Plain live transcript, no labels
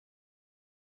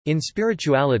In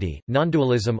spirituality,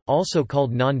 nondualism, also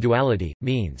called non-duality,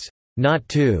 means, "not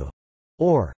two",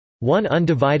 or "one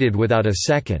undivided without a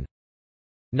second".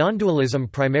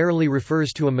 Nondualism primarily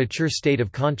refers to a mature state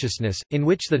of consciousness, in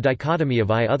which the dichotomy of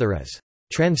I-other is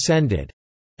transcended,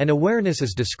 and awareness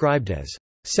is described as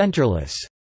centerless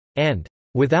and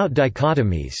without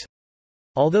dichotomies.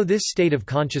 Although this state of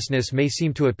consciousness may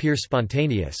seem to appear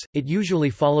spontaneous, it usually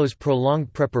follows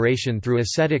prolonged preparation through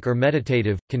ascetic or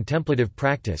meditative, contemplative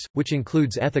practice, which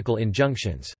includes ethical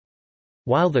injunctions.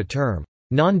 While the term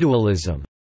nondualism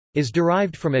is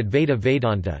derived from Advaita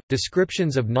Vedanta,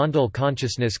 descriptions of nondual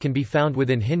consciousness can be found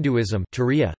within Hinduism,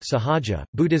 Turiya, Sahaja,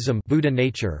 Buddhism, Buddha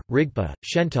nature, Rigpa,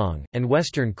 Shentong, and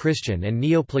Western Christian and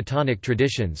Neoplatonic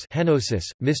traditions, Henosis,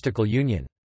 mystical union.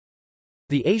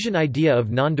 The Asian idea of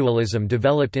nondualism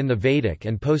developed in the Vedic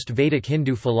and post-Vedic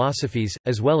Hindu philosophies,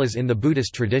 as well as in the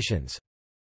Buddhist traditions.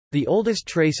 The oldest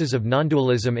traces of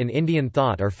nondualism in Indian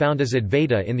thought are found as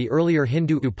Advaita in the earlier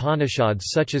Hindu Upanishads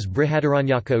such as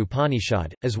Brihadaranyaka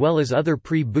Upanishad, as well as other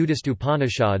pre-Buddhist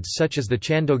Upanishads such as the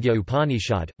Chandogya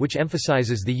Upanishad, which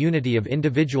emphasizes the unity of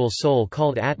individual soul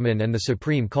called Atman and the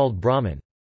Supreme called Brahman.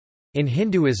 In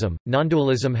Hinduism,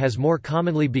 nondualism has more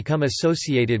commonly become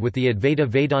associated with the Advaita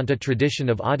Vedanta tradition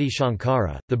of Adi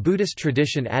Shankara. The Buddhist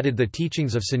tradition added the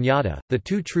teachings of Sunyata, the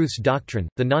two truths doctrine,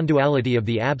 the non-duality of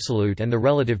the absolute and the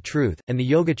relative truth, and the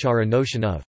Yogacara notion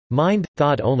of mind,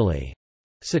 thought only,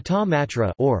 sata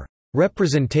matra, or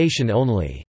representation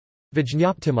only,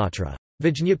 vijñaptimatra.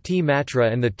 Vijñapti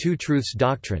Matra and the Two Truths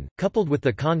doctrine, coupled with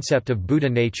the concept of Buddha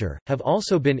nature, have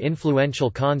also been influential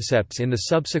concepts in the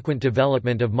subsequent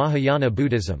development of Mahayana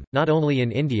Buddhism, not only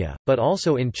in India, but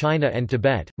also in China and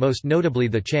Tibet, most notably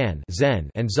the Chan Zen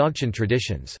and Dzogchen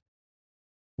traditions.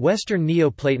 Western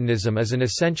Neoplatonism is an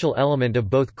essential element of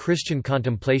both Christian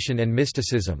contemplation and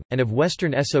mysticism, and of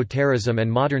Western esotericism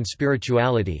and modern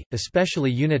spirituality,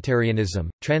 especially Unitarianism,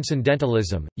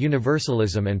 Transcendentalism,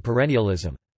 Universalism and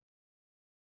Perennialism.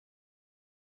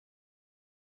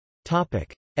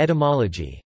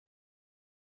 Etymology.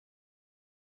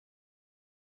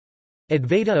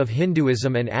 Advaita of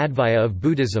Hinduism and Advaya of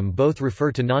Buddhism both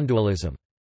refer to nondualism.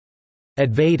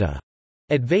 Advaita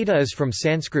is from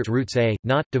Sanskrit roots a,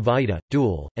 not, divaita,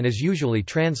 dual, and is usually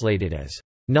translated as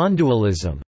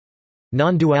nondualism,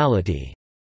 nonduality,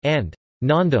 and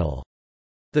nondual.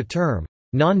 The term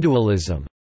nondualism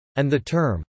and the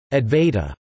term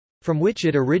Advaita, from which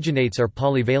it originates, are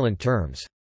polyvalent terms.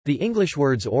 The English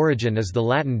word's origin is the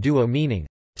Latin duo meaning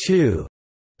two,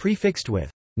 prefixed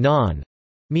with non,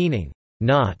 meaning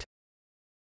not.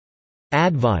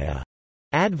 Advaya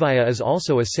is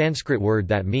also a Sanskrit word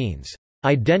that means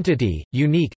identity,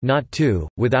 unique, not two,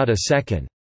 without a second,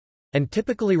 and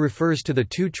typically refers to the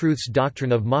Two Truths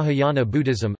doctrine of Mahayana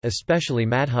Buddhism, especially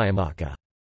Madhyamaka.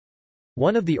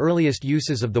 One of the earliest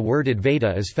uses of the word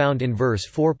Advaita is found in verse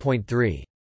 4.3.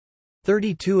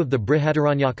 32 of the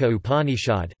Brihadaranyaka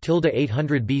Upanishad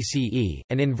 800 BCE,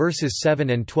 and in verses 7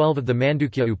 and 12 of the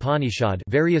Mandukya Upanishad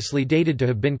variously dated to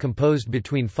have been composed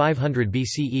between 500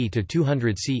 BCE to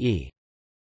 200 CE.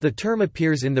 The term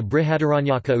appears in the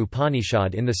Brihadaranyaka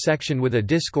Upanishad in the section with a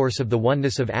discourse of the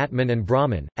oneness of Atman and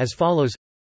Brahman, as follows: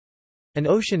 An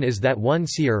ocean is that one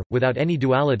seer, without any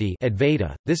duality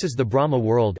Advaita, this is the Brahma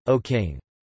world, O king.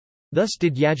 Thus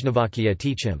did Yajnavalkya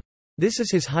teach him. This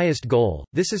is his highest goal,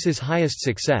 this is his highest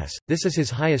success, this is his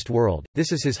highest world,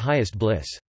 this is his highest bliss.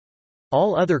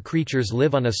 All other creatures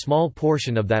live on a small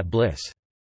portion of that bliss.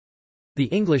 The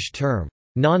English term,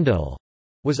 nondual,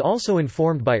 was also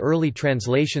informed by early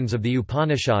translations of the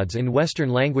Upanishads in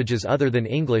Western languages other than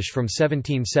English from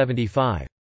 1775.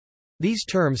 These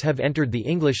terms have entered the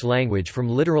English language from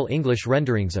literal English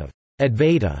renderings of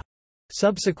Advaita,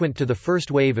 subsequent to the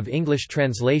first wave of English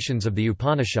translations of the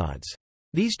Upanishads.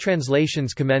 These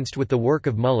translations commenced with the work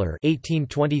of Muller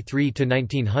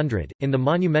 (1823–1900) in the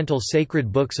monumental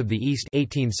Sacred Books of the East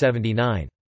 (1879).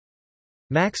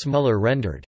 Max Muller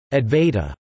rendered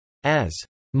Advaita as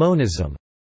monism,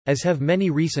 as have many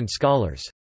recent scholars.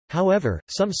 However,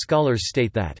 some scholars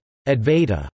state that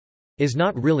Advaita is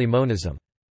not really monism.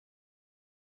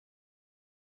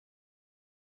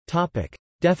 Topic: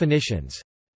 Definitions.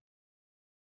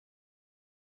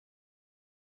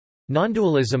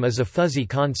 Nondualism is a fuzzy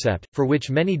concept, for which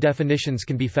many definitions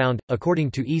can be found,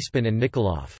 according to Easpan and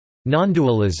Nikolov.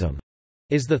 Nondualism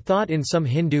is the thought in some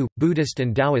Hindu, Buddhist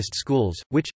and Taoist schools,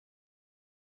 which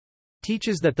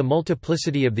teaches that the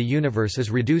multiplicity of the universe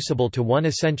is reducible to one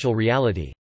essential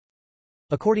reality.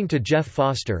 According to Jeff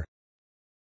Foster,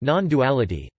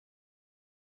 non-duality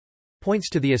points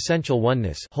to the essential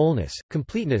oneness, wholeness,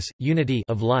 completeness, unity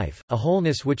of life, a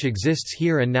wholeness which exists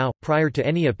here and now, prior to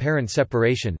any apparent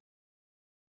separation.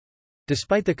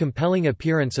 Despite the compelling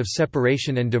appearance of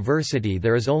separation and diversity,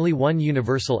 there is only one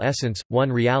universal essence,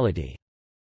 one reality.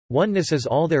 Oneness is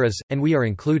all there is, and we are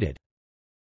included.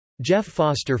 Jeff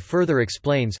Foster further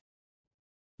explains,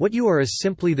 what you are is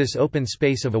simply this open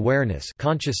space of awareness,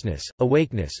 consciousness,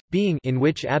 awakeness, being in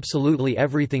which absolutely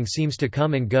everything seems to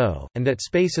come and go, and that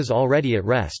space is already at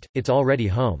rest, it's already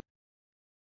home.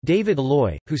 David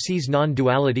Loy, who sees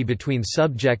non-duality between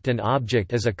subject and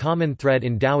object as a common thread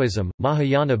in Taoism,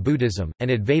 Mahayana Buddhism, and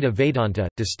Advaita Vedanta,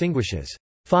 distinguishes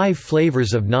 5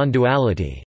 flavors of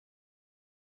non-duality.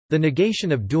 The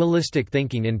negation of dualistic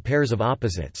thinking in pairs of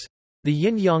opposites. The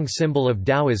yin-yang symbol of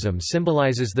Taoism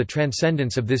symbolizes the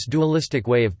transcendence of this dualistic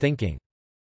way of thinking.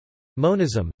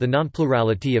 Monism, the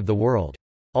non-plurality of the world.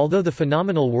 Although the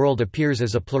phenomenal world appears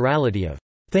as a plurality of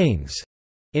things,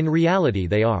 in reality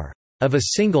they are of a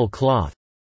single cloth.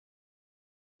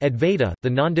 Advaita, the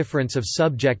non-difference of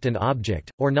subject and object,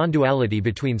 or non-duality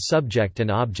between subject and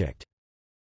object.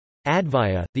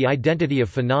 Advaya, the identity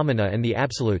of phenomena and the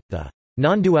absolute, the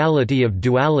non-duality of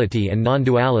duality and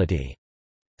non-duality.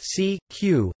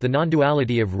 C.Q., the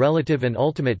non-duality of relative and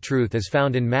ultimate truth as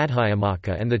found in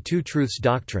Madhyamaka and the Two Truths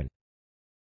doctrine.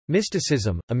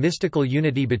 Mysticism, a mystical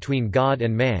unity between God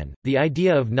and man. The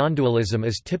idea of non-dualism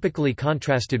is typically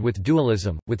contrasted with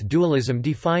dualism, with dualism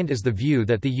defined as the view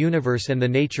that the universe and the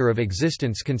nature of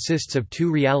existence consists of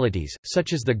two realities,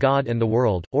 such as the God and the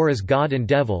world, or as God and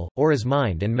devil, or as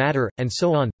mind and matter, and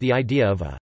so on. The idea of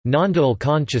a non-dual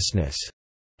consciousness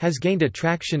has gained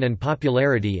attraction and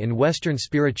popularity in Western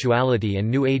spirituality and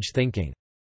New Age thinking.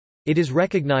 It is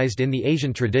recognized in the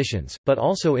Asian traditions, but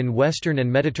also in Western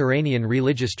and Mediterranean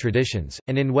religious traditions,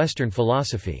 and in Western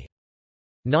philosophy.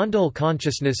 Non-dual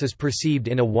consciousness is perceived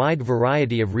in a wide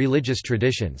variety of religious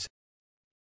traditions.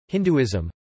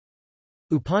 Hinduism,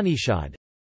 Upanishad,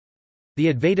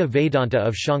 the Advaita Vedanta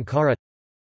of Shankara,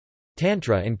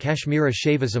 Tantra and Kashmira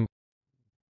Shaivism,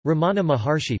 Ramana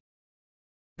Maharshi,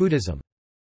 Buddhism,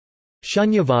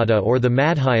 Shunyavada or the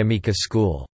Madhyamika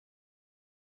school,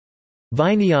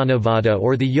 Vijnayanavada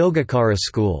or the Yogacara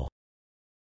school,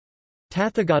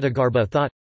 Tathagatagarbha thought,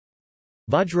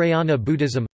 Vajrayana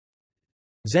Buddhism,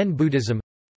 Zen Buddhism,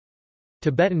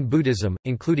 Tibetan Buddhism,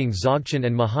 including Dzogchen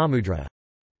and Mahamudra,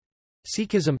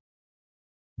 Sikhism,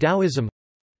 Taoism,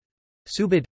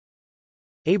 Subud,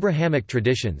 Abrahamic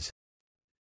traditions,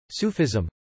 Sufism,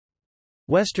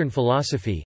 Western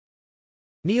philosophy,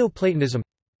 Neoplatonism.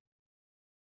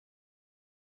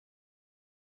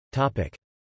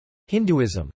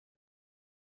 Hinduism.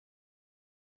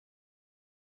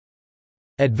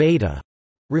 Advaita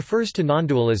refers to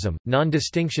non-dualism,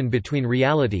 non-distinction between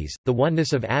realities, the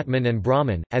oneness of Atman and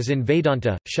Brahman, as in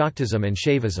Vedanta, Shaktism and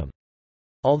Shaivism.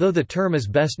 Although the term is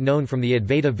best known from the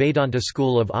Advaita Vedanta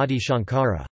school of Adi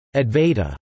Shankara,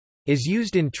 Advaita is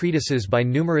used in treatises by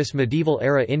numerous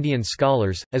medieval-era Indian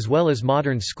scholars, as well as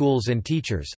modern schools and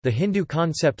teachers. The Hindu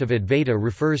concept of Advaita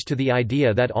refers to the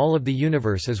idea that all of the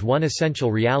universe is one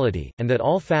essential reality, and that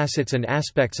all facets and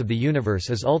aspects of the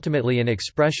universe is ultimately an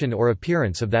expression or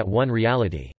appearance of that one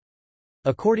reality.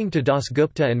 According to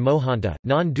Dasgupta and Mohanta,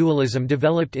 non-dualism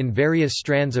developed in various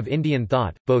strands of Indian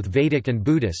thought, both Vedic and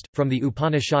Buddhist, from the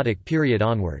Upanishadic period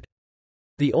onward.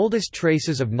 The oldest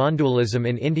traces of non-dualism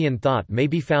in Indian thought may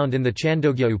be found in the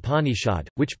Chandogya Upanishad,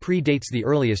 which predates the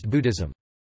earliest Buddhism.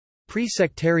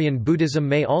 Pre-sectarian Buddhism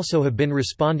may also have been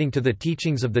responding to the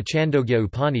teachings of the Chandogya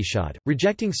Upanishad,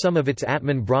 rejecting some of its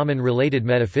Atman-Brahman related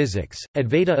metaphysics.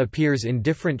 Advaita appears in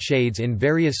different shades in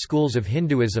various schools of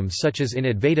Hinduism, such as in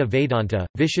Advaita Vedanta,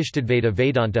 Vishishtadvaita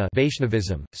Vedanta,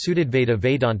 Vaishnavism, Suddhadvaita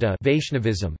Vedanta,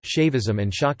 Vaishnavism, Shaivism,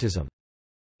 and Shaktism.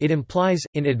 It implies,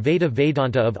 in Advaita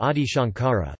Vedanta of Adi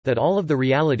Shankara, that all of the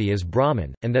reality is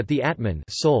Brahman, and that the Atman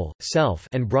soul, self,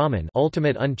 and Brahman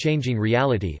ultimate unchanging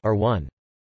reality are one.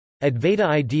 Advaita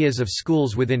ideas of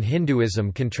schools within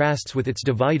Hinduism contrasts with its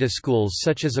Dvaita schools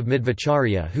such as of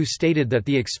Madhvacharya, who stated that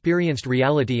the experienced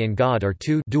reality and God are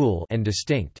two dual and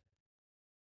distinct.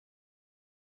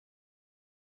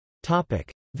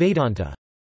 Vedanta.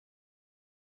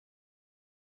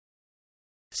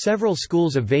 Several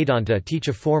schools of Vedanta teach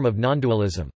a form of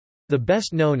non-dualism. The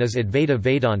best known is Advaita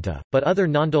Vedanta, but other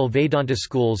non-dual Vedanta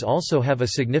schools also have a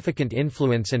significant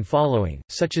influence and following,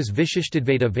 such as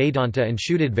Vishishtadvaita Vedanta and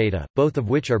Shuddhadvaita, both of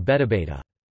which are Bhedabheda.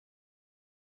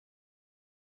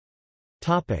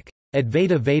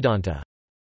 Advaita Vedanta.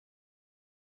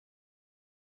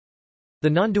 The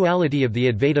non-duality of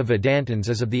the Advaita Vedantins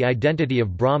is of the identity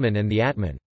of Brahman and the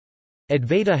Atman.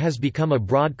 Advaita has become a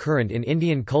broad current in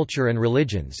Indian culture and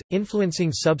religions,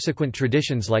 influencing subsequent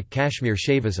traditions like Kashmir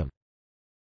Shaivism.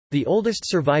 The oldest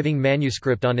surviving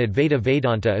manuscript on Advaita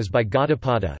Vedanta is by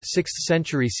Gaudapada 6th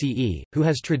century CE, who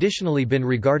has traditionally been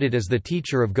regarded as the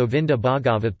teacher of Govinda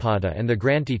Bhagavapada and the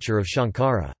grandteacher of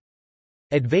Shankara.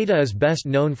 Advaita is best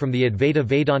known from the Advaita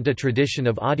Vedanta tradition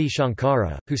of Adi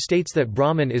Shankara, who states that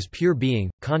Brahman is pure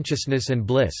being, consciousness and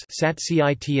bliss. Sat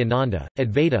Cit Ananda.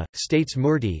 Advaita states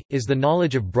Murti is the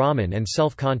knowledge of Brahman and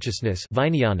self-consciousness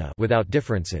without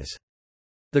differences.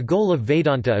 The goal of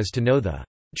Vedanta is to know the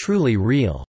truly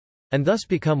real and thus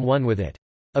become one with it.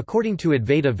 According to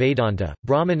Advaita Vedanta,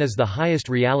 Brahman is the highest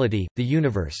reality. The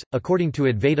universe, according to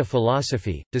Advaita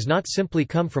philosophy, does not simply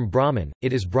come from Brahman,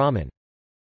 it is Brahman.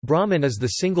 Brahman is the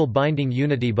single binding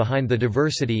unity behind the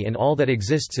diversity in all that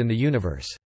exists in the universe.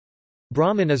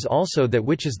 Brahman is also that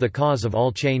which is the cause of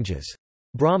all changes.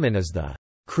 Brahman is the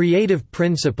creative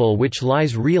principle which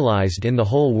lies realized in the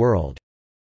whole world.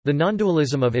 The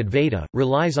non-dualism of Advaita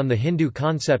relies on the Hindu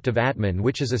concept of Atman,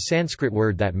 which is a Sanskrit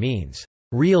word that means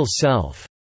real self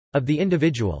of the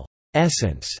individual,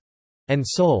 essence, and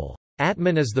soul.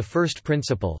 Atman is the first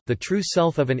principle, the true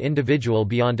self of an individual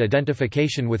beyond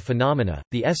identification with phenomena,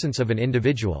 the essence of an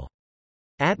individual.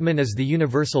 Atman is the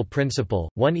universal principle,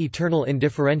 one eternal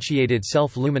indifferentiated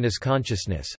self-luminous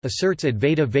consciousness, asserts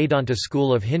Advaita Vedanta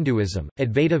school of Hinduism.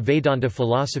 Advaita Vedanta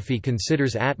philosophy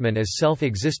considers Atman as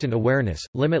self-existent awareness,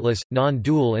 limitless,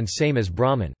 non-dual and same as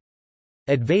Brahman.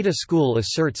 Advaita school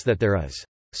asserts that there is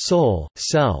soul,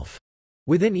 self,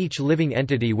 within each living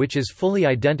entity which is fully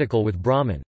identical with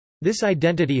Brahman. This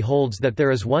identity holds that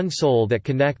there is one soul that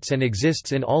connects and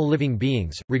exists in all living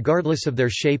beings, regardless of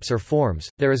their shapes or forms.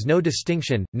 There is no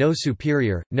distinction, no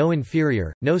superior, no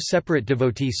inferior, no separate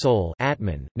devotee soul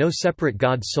Atman, no separate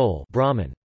God soul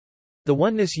Brahman. The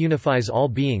oneness unifies all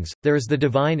beings, there is the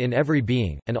divine in every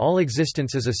being, and all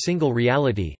existence is a single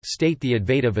reality, state the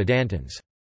Advaita Vedantins.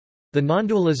 The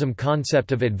non-dualism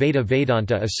concept of Advaita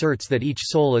Vedanta asserts that each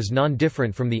soul is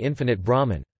non-different from the infinite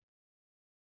Brahman.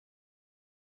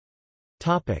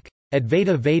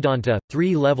 Advaita Vedanta –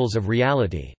 Three levels of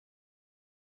reality.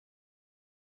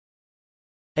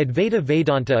 Advaita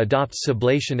Vedanta adopts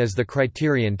sublation as the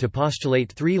criterion to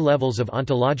postulate three levels of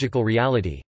ontological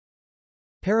reality.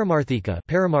 Paramarthika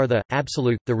Paramartha,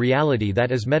 absolute, the reality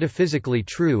that is metaphysically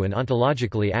true and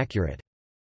ontologically accurate.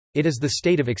 It is the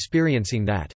state of experiencing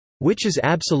that which is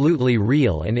absolutely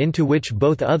real and into which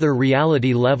both other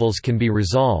reality levels can be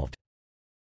resolved.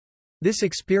 This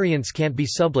experience can't be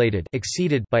sublated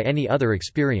exceeded by any other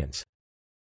experience.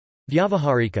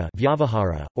 Vyavaharika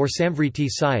Vyavahara, or Samvriti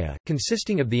Saya,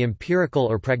 consisting of the empirical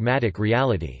or pragmatic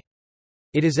reality.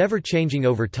 It is ever-changing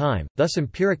over time, thus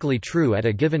empirically true at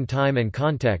a given time and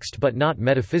context but not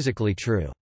metaphysically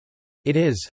true. It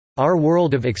is our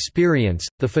world of experience,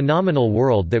 the phenomenal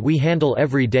world that we handle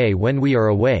every day when we are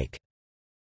awake.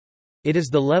 It is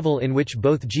the level in which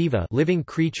both jiva living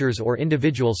creatures or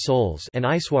individual souls and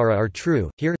Aiswara are true.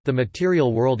 Here, the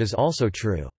material world is also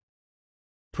true.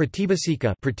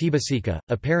 Pratibhasika,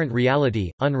 apparent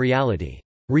reality, unreality.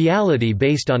 Reality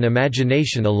based on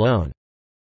imagination alone.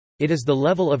 It is the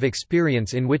level of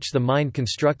experience in which the mind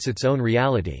constructs its own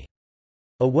reality.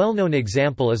 A well-known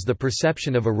example is the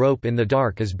perception of a rope in the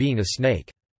dark as being a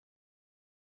snake.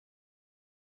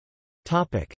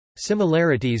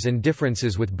 Similarities and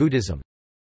differences with Buddhism.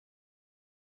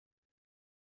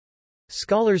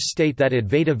 Scholars state that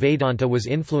Advaita Vedanta was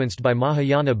influenced by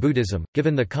Mahayana Buddhism,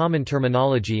 given the common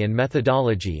terminology and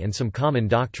methodology and some common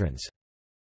doctrines.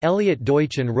 Elliot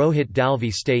Deutsch and Rohit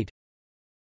Dalvi state,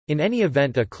 in any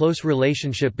event a close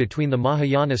relationship between the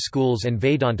Mahayana schools and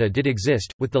Vedanta did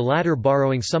exist, with the latter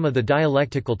borrowing some of the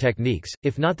dialectical techniques,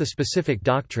 if not the specific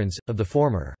doctrines, of the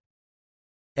former.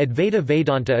 Advaita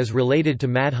Vedanta is related to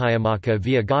Madhyamaka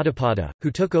via Gaudapada, who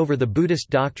took over the Buddhist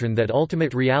doctrine that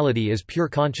ultimate reality is pure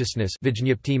consciousness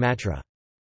Vijñapti Matra.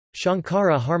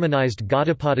 Shankara harmonized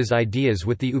Gaudapada's ideas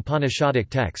with the Upanishadic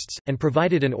texts, and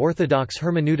provided an orthodox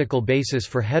hermeneutical basis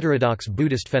for heterodox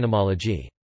Buddhist phenomenology.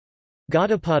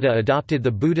 Gaudapada adopted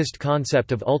the Buddhist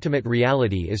concept of ultimate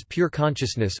reality as pure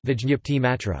consciousness Vijñapti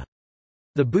Matra.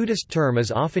 The Buddhist term is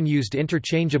often used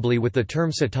interchangeably with the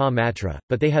term Sata Matra,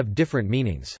 but they have different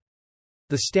meanings.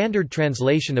 The standard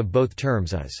translation of both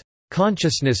terms is,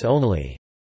 consciousness only,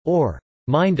 or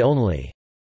mind only.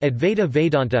 Advaita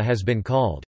Vedanta has been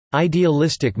called,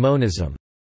 idealistic monism,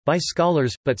 by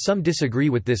scholars, but some disagree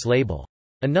with this label.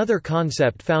 Another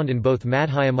concept found in both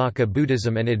Madhyamaka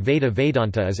Buddhism and Advaita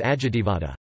Vedanta is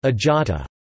Ajativada, ajata,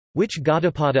 which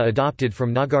Gaudapada adopted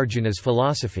from Nagarjuna's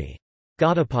philosophy.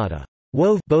 Gaudapada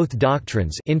wove both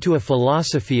doctrines into a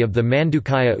philosophy of the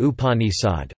Mandukya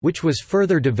Upanishad, which was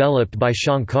further developed by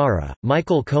Shankara.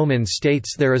 Michael Coman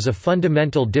states there is a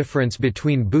fundamental difference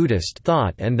between Buddhist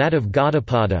thought and that of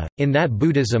Gaudapada, in that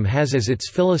Buddhism has as its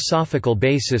philosophical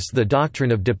basis the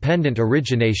doctrine of dependent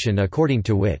origination, according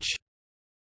to which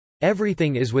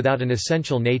everything is without an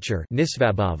essential nature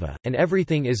and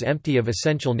everything is empty of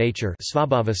essential nature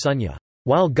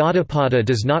while Gaudapada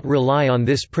does not rely on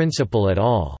this principle at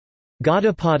all.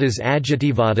 Gaudapada's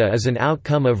Adjittivada is an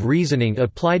outcome of reasoning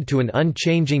applied to an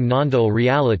unchanging non-dual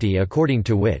reality according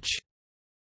to which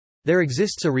there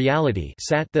exists a reality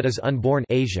that is unborn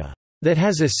that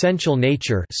has essential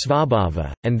nature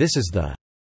and this is the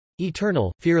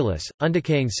eternal, fearless,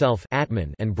 undecaying self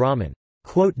and Brahman.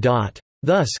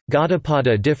 Thus,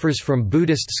 Gaudapada differs from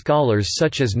Buddhist scholars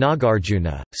such as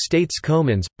Nagarjuna, states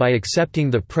Comans, by accepting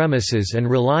the premises and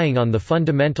relying on the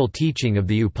fundamental teaching of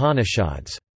the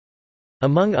Upanishads.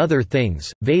 Among other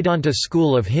things, Vedanta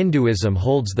school of Hinduism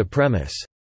holds the premise,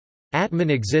 Atman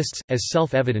exists, as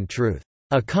self-evident truth,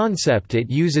 a concept it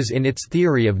uses in its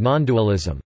theory of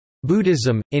non-dualism.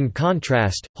 Buddhism, in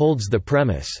contrast, holds the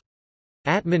premise,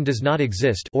 Atman does not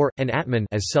exist or, an Atman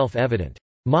as self-evident.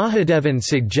 Mahadevan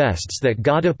suggests that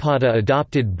Gaudapada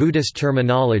adopted Buddhist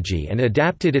terminology and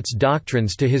adapted its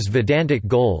doctrines to his Vedantic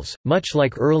goals, much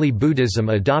like early Buddhism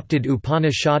adopted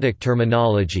Upanishadic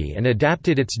terminology and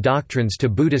adapted its doctrines to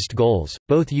Buddhist goals.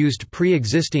 Both used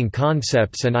pre-existing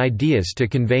concepts and ideas to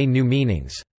convey new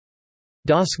meanings.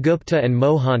 Dasgupta and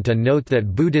Mohanta note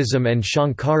that Buddhism and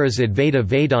Shankara's Advaita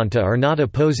Vedanta are not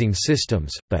opposing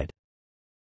systems, but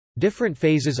different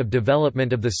phases of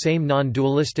development of the same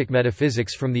non-dualistic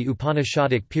metaphysics from the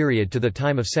Upanishadic period to the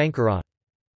time of Sankara.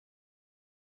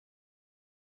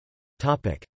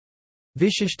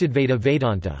 Vishishtadvaita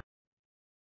Vedanta.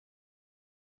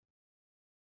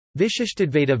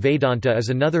 Vishishtadvaita Vedanta is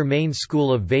another main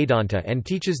school of Vedanta and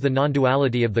teaches the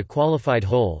non-duality of the qualified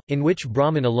whole, in which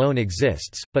Brahman alone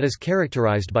exists, but is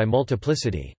characterized by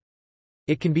multiplicity.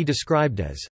 It can be described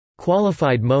as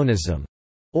qualified monism,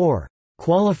 or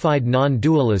qualified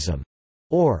non-dualism,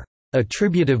 or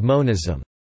attributive monism.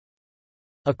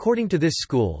 According to this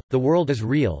school, the world is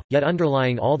real, yet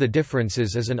underlying all the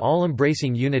differences is an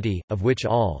all-embracing unity, of which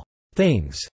all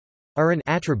things are an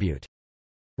attribute.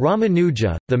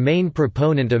 Ramanuja, the main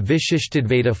proponent of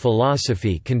Vishishtadvaita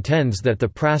philosophy, contends that the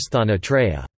prasthana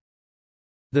traya,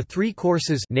 the three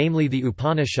courses, namely the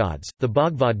Upanishads, the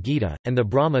Bhagavad Gita, and the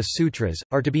Brahma Sutras,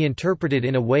 are to be interpreted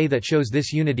in a way that shows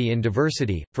this unity in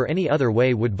diversity, for any other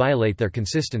way would violate their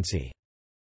consistency.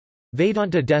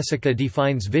 Vedanta Desika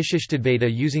defines Vishishtadvaita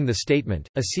using the statement,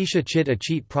 Asisha chit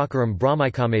achit prakaram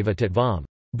brahmikameva tatvam.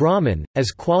 Brahman,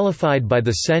 as qualified by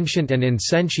the sentient and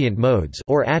insentient modes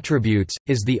or attributes,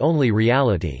 is the only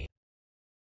reality.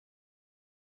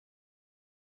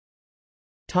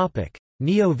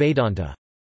 Neo-Vedanta.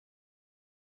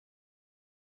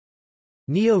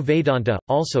 Neo-Vedanta,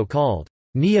 also called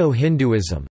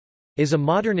Neo-Hinduism, is a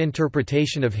modern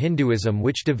interpretation of Hinduism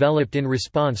which developed in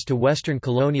response to Western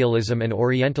colonialism and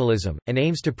Orientalism, and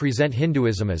aims to present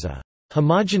Hinduism as a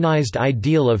homogenized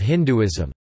ideal of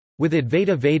Hinduism. With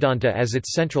Advaita Vedanta as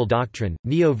its central doctrine,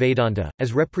 Neo-Vedanta,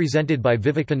 as represented by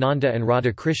Vivekananda and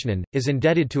Radhakrishnan, is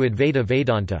indebted to Advaita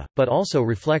Vedanta, but also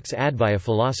reflects Advaita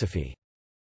philosophy.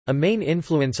 A main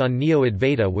influence on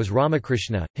Neo-Advaita was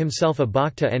Ramakrishna, himself a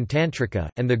Bhakta and Tantrika,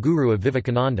 and the guru of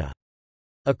Vivekananda.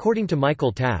 According to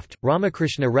Michael Taft,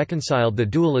 Ramakrishna reconciled the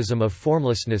dualism of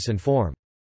formlessness and form.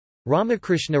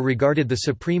 Ramakrishna regarded the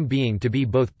Supreme Being to be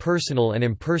both personal and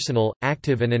impersonal,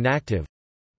 active and inactive.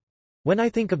 When I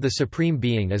think of the Supreme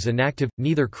Being as inactive,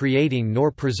 neither creating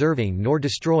nor preserving nor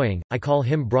destroying, I call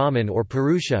him Brahman or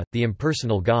Purusha, the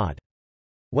impersonal God.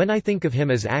 When I think of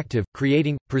him as active,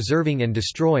 creating, preserving and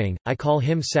destroying, I call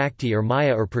him Sakti or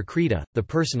Maya or Prakriti, the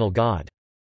personal God.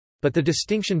 But the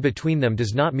distinction between them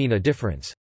does not mean a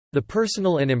difference. The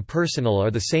personal and impersonal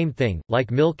are the same thing,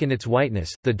 like milk and its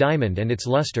whiteness, the diamond and its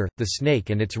luster, the snake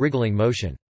and its wriggling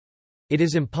motion. It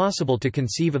is impossible to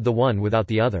conceive of the one without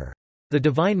the other. The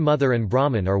Divine Mother and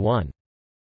Brahman are one.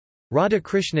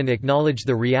 Radhakrishnan acknowledged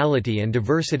the reality and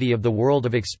diversity of the world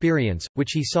of experience,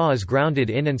 which he saw as grounded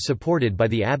in and supported by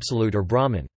the Absolute or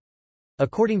Brahman.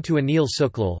 According to Anil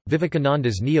Suklal,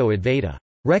 Vivekananda's Neo-Advaita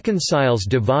reconciles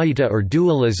Dvaita or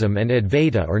dualism and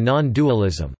Advaita or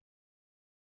non-dualism.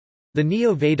 The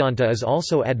Neo-Vedanta is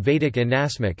also Advaitic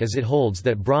anasmic as it holds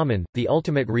that Brahman, the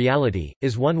ultimate reality,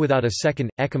 is one without a second,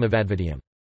 ekamavadvityam.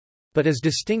 But as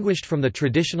distinguished from the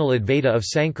traditional Advaita of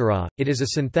Sankara, it is a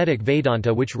synthetic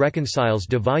Vedanta which reconciles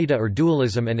Dvaita or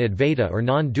dualism and Advaita or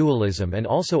non-dualism and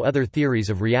also other theories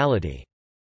of reality.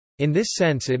 In this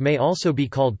sense it may also be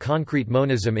called concrete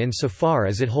monism insofar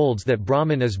as it holds that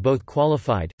Brahman is both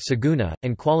qualified, saguna,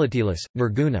 and qualityless,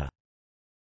 nirguna.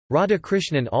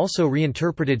 Radhakrishnan also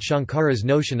reinterpreted Shankara's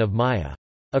notion of Maya.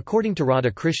 According to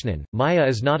Radhakrishnan, Maya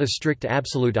is not a strict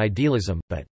absolute idealism,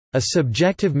 but a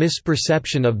subjective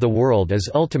misperception of the world as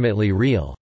ultimately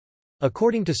real.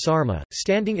 According to Sarma,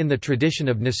 standing in the tradition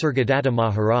of Nisargadatta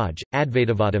Maharaj,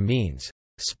 Advaitavada means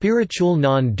spiritual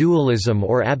non-dualism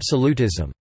or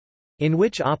absolutism, in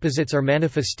which opposites are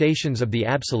manifestations of the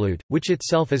absolute, which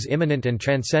itself is immanent and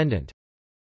transcendent.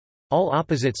 All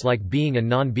opposites like being and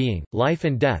non-being, life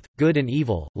and death, good and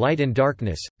evil, light and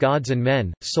darkness, gods and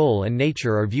men, soul and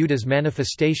nature are viewed as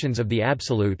manifestations of the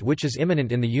absolute which is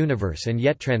immanent in the universe and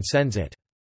yet transcends it.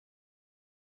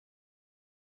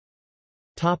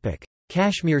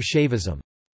 Kashmir Shaivism.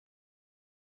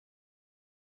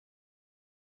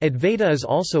 Advaita is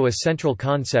also a central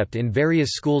concept in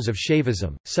various schools of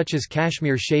Shaivism, such as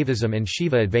Kashmir Shaivism and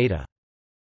Shiva Advaita.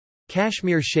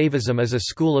 Kashmir Shaivism is a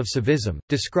school of Saivism,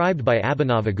 described by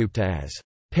Abhinavagupta as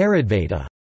Paradvaita,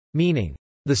 meaning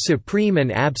the supreme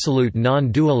and absolute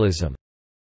non-dualism.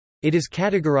 It is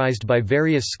categorized by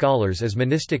various scholars as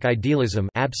monistic idealism,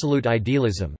 absolute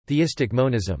idealism, theistic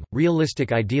monism,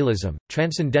 realistic idealism,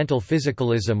 transcendental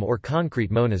physicalism or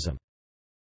concrete monism.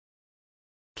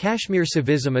 Kashmir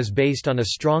Saivism is based on a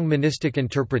strong monistic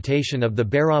interpretation of the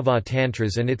Bhairava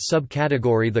Tantras and its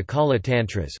subcategory the Kala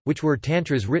Tantras, which were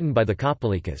tantras written by the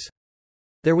Kapalikas.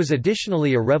 There was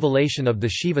additionally a revelation of the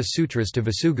Shiva Sutras to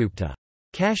Vasugupta.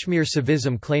 Kashmir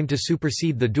Saivism claimed to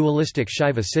supersede the dualistic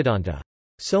Shaiva Siddhanta.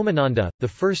 Somananda, the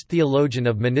first theologian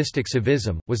of monistic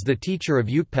Saivism, was the teacher of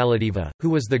Utpaladeva, who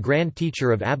was the grand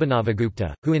teacher of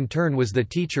Abhinavagupta, who in turn was the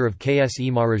teacher of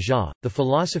Kse Maharaja. The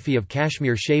philosophy of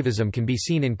Kashmir Shaivism can be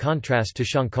seen in contrast to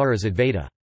Shankara's Advaita.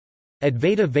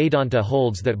 Advaita Vedanta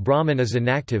holds that Brahman is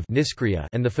inactive niskriya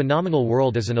and the phenomenal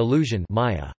world is an illusion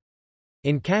maya.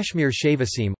 In Kashmir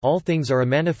Shaivism, all things are a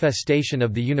manifestation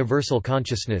of the universal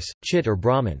consciousness, Chit or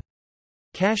Brahman.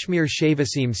 Kashmir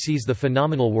Shaivism sees the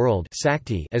phenomenal world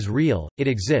Sakti as real, it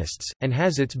exists, and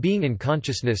has its being in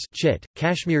consciousness Chit.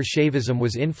 Kashmir Shaivism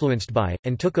was influenced by,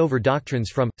 and took over doctrines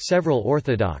from, several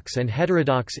orthodox and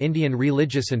heterodox Indian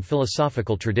religious and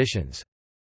philosophical traditions.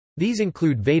 These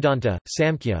include Vedanta,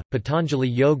 Samkhya, Patanjali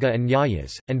Yoga and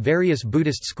Nyayas, and various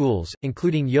Buddhist schools,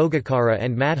 including Yogacara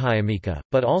and Madhyamika,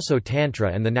 but also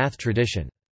Tantra and the Nath tradition.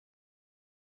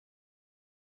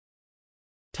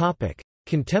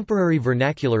 Contemporary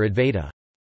vernacular Advaita.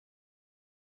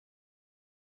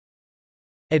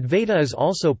 Advaita is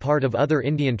also part of other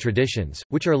Indian traditions,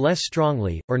 which are less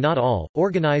strongly, or not all,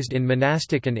 organized in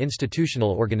monastic and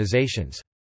institutional organizations.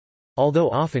 Although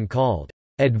often called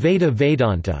Advaita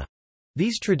Vedanta,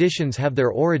 these traditions have their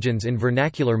origins in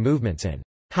vernacular movements and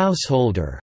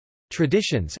householder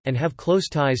traditions, and have close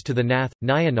ties to the Nath,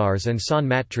 Nayanars and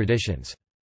Sanmat traditions.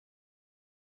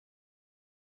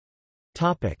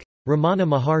 Ramana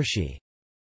Maharshi.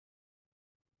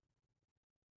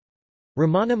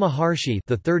 Ramana Maharshi,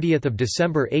 the 30th of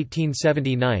December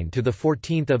 1879 to the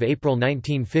 14th of April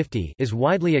 1950, is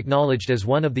widely acknowledged as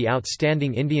one of the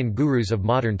outstanding Indian gurus of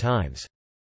modern times.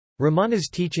 Ramana's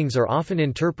teachings are often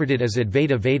interpreted as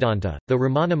Advaita Vedanta, though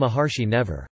Ramana Maharshi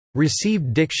never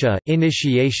received diksha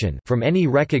initiation from any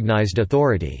recognized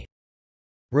authority.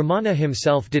 Ramana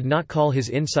himself did not call his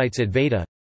insights Advaita.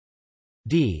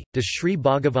 Does Sri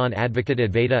Bhagavan advocate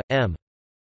Advaita?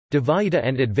 Dvaita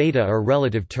and Advaita are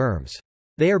relative terms.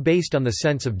 They are based on the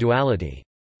sense of duality.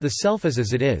 The self is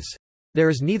as it is. There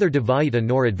is neither Dvaita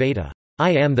nor Advaita.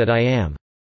 I am that I am.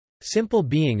 Simple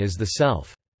being is the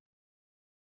self.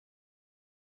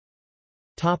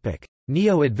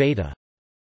 Neo-Advaita.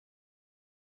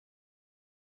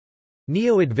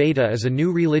 Neo-Advaita is a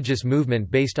new religious movement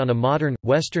based on a modern,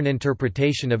 Western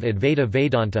interpretation of Advaita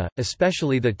Vedanta,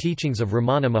 especially the teachings of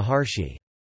Ramana Maharshi.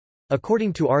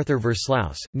 According to Arthur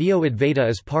Verslaus, Neo-Advaita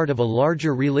is part of a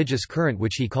larger religious current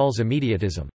which he calls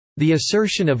immediatism, the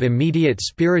assertion of immediate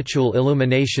spiritual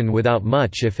illumination without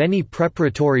much if any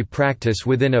preparatory practice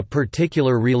within a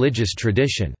particular religious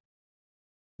tradition.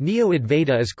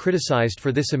 Neo-Advaita is criticized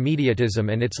for this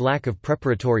immediatism and its lack of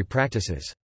preparatory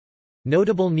practices.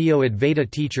 Notable Neo-Advaita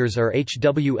teachers are H.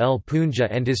 W. L. Punja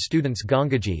and his students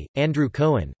Gangaji, Andrew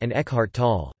Cohen, and Eckhart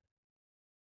Tolle.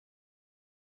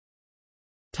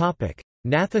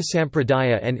 Natha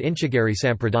Sampradaya and Inchagari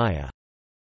Sampradaya.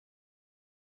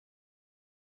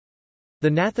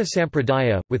 The Natha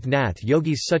Sampradaya, with Nath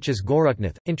yogis such as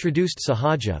Goraknath, introduced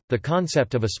Sahaja, the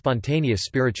concept of a spontaneous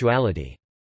spirituality.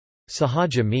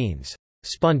 Sahaja means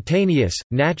spontaneous,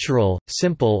 natural,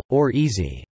 simple, or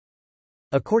easy.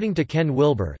 According to Ken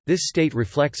Wilber, this state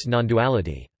reflects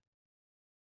nonduality.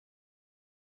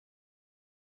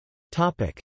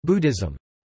 Buddhism.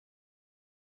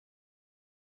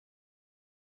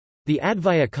 The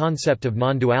Advaya concept of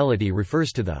nonduality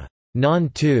refers to the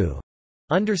non-two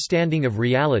understanding of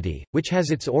reality, which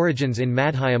has its origins in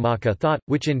Madhyamaka thought,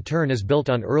 which in turn is built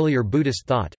on earlier Buddhist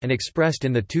thought, and expressed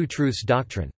in the Two Truths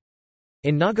doctrine.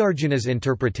 In Nagarjuna's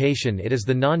interpretation, it is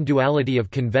the non-duality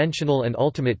of conventional and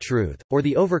ultimate truth, or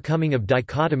the overcoming of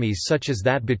dichotomies such as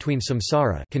that between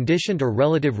samsara, conditioned or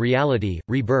relative reality,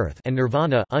 rebirth, and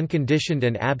nirvana, unconditioned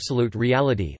and absolute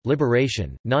reality,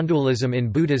 liberation. Non-dualism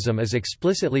in Buddhism is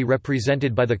explicitly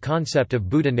represented by the concept of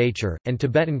Buddha nature, and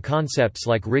Tibetan concepts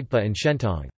like Rigpa and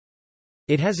Shentong.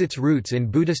 It has its roots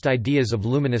in Buddhist ideas of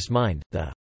luminous mind,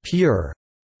 the pure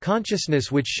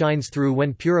consciousness which shines through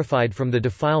when purified from the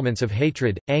defilements of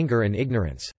hatred, anger and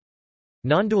ignorance.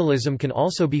 Non-dualism can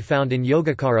also be found in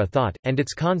Yogacara thought, and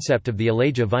its concept of the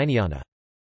Alaja Vijnana.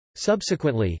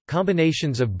 Subsequently,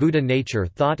 combinations of Buddha nature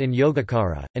thought and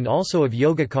Yogacara, and also of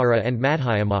Yogacara and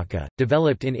Madhyamaka,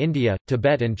 developed in India,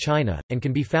 Tibet and China, and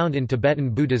can be found in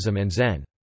Tibetan Buddhism and Zen.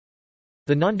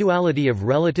 The non-duality of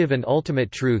relative and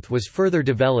ultimate truth was further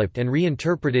developed and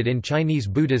reinterpreted in Chinese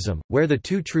Buddhism, where the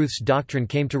Two Truths doctrine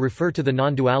came to refer to the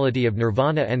non-duality of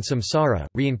nirvana and samsara,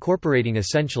 reincorporating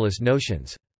essentialist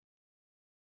notions.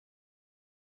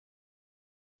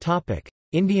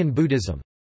 Indian Buddhism.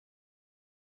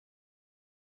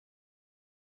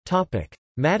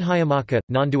 Madhyamaka –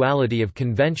 non-duality of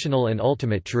conventional and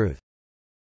ultimate truth.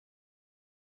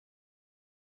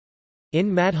 In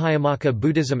Madhyamaka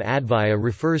Buddhism, Advaya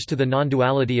refers to the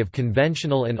non-duality of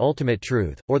conventional and ultimate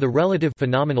truth, or the relative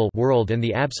phenomenal world and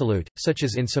the absolute, such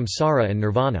as in samsara and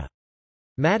nirvana.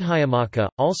 Madhyamaka,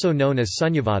 also known as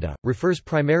Sunyavada, refers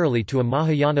primarily to a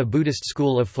Mahayana Buddhist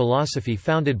school of philosophy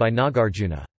founded by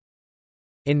Nagarjuna.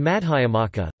 In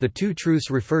Madhyamaka, the two truths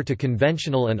refer to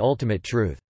conventional and ultimate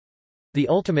truth. The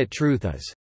ultimate truth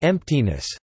is emptiness,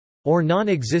 or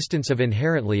non-existence of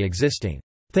inherently existing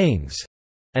things,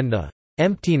 and the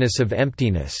emptiness of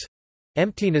emptiness.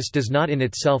 Emptiness does not in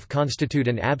itself constitute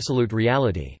an absolute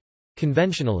reality.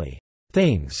 Conventionally,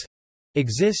 things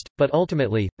exist, but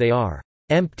ultimately, they are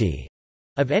empty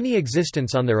of any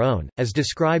existence on their own, as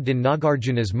described in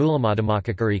Nagarjuna's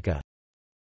Mulamadhyamakakarika.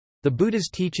 The Buddha's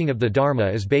teaching of the Dharma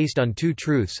is based on two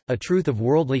truths, a truth of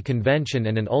worldly convention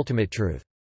and an ultimate truth.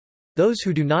 Those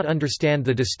who do not understand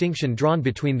the distinction drawn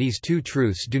between these two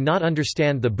truths do not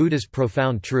understand the Buddha's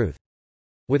profound truth.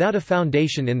 Without a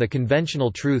foundation in the conventional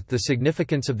truth, the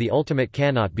significance of the ultimate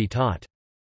cannot be taught.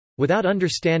 Without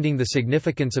understanding the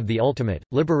significance of the ultimate,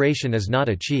 liberation is not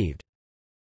achieved.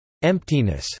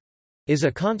 Emptiness is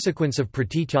a consequence of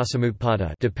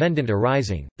pratityasamutpada, dependent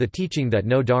arising, the teaching that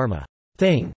no dharma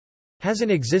thing has an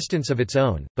existence of its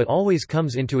own, but always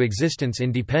comes into existence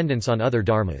in dependence on other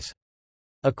dharmas.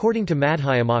 According to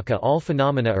Madhyamaka, all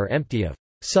phenomena are empty of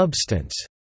substance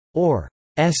or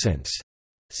essence.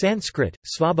 Sanskrit,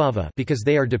 svabhava, because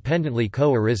they are dependently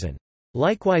co-arisen.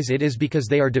 Likewise, it is because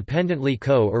they are dependently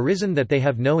co-arisen that they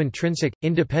have no intrinsic,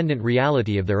 independent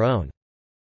reality of their own.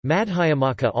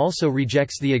 Madhyamaka also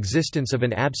rejects the existence of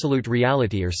an absolute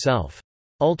reality or self.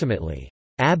 Ultimately,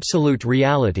 absolute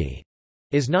reality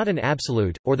is not an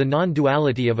absolute, or the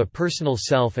non-duality of a personal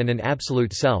self and an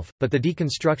absolute self, but the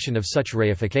deconstruction of such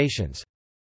reifications.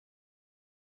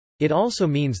 It also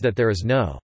means that there is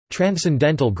no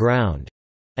transcendental ground,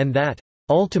 and that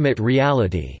ultimate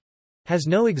reality has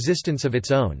no existence of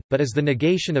its own, but is the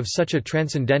negation of such a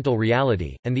transcendental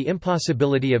reality, and the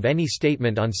impossibility of any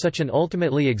statement on such an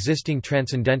ultimately existing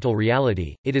transcendental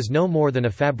reality. It is no more than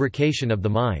a fabrication of the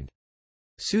mind.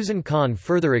 Susan Kahn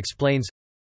further explains,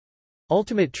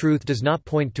 ultimate truth does not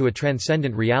point to a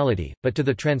transcendent reality, but to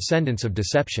the transcendence of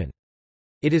deception.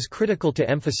 It is critical to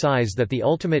emphasize that the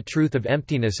ultimate truth of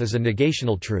emptiness is a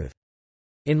negational truth.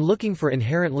 In looking for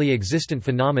inherently existent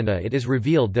phenomena, it is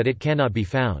revealed that it cannot be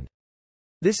found.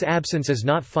 This absence is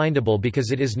not findable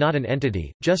because it is not an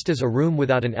entity, just as a room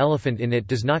without an elephant in it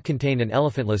does not contain an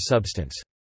elephantless substance.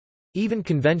 Even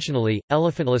conventionally,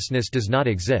 elephantlessness does not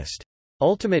exist.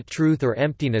 Ultimate truth or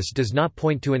emptiness does not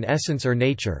point to an essence or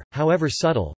nature, however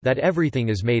subtle, that everything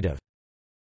is made of.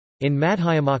 In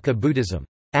Madhyamaka Buddhism,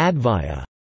 Advaya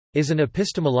is an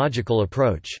epistemological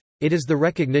approach. It is the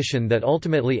recognition that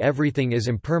ultimately everything is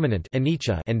impermanent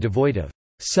anicca and devoid of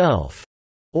self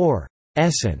or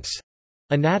essence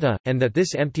anatta, and that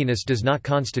this emptiness does not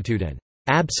constitute an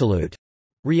absolute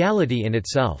reality in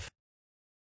itself.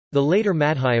 The later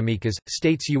Madhyamikas,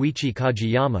 states Yuichi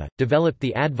Kageyama, developed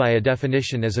the Advaya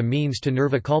definition as a means to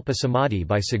nirvikalpa samadhi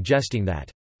by suggesting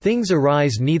that Things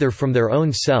arise neither from their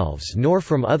own selves nor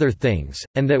from other things,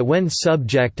 and that when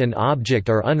subject and object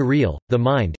are unreal, the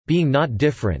mind, being not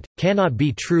different, cannot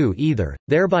be true either,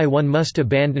 thereby one must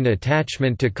abandon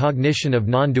attachment to cognition of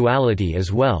non-duality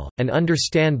as well, and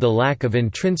understand the lack of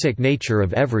intrinsic nature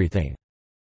of everything.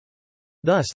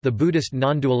 Thus, the Buddhist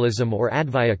non-dualism or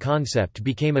Advaya concept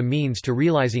became a means to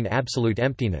realizing absolute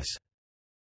emptiness.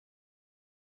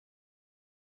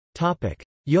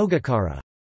 Yogacara.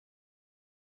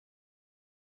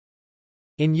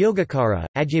 In Yogacara,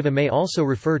 Adhyava may also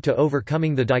refer to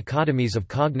overcoming the dichotomies of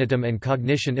cognitum and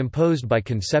cognition imposed by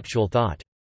conceptual thought.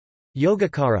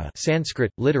 Yogacara,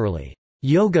 Sanskrit, literally,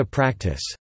 yoga practice,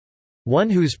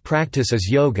 one whose practice is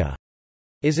yoga,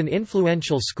 is an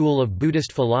influential school of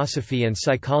Buddhist philosophy and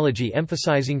psychology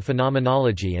emphasizing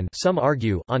phenomenology and, some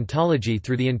argue, ontology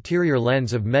through the interior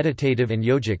lens of meditative and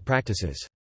yogic practices.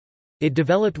 It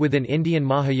developed within Indian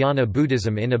Mahayana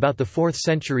Buddhism in about the 4th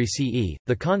century CE.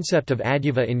 The concept of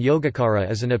Adhyava in Yogacara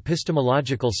is an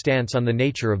epistemological stance on the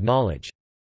nature of knowledge.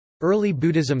 Early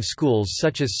Buddhism schools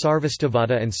such as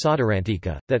Sarvastivada and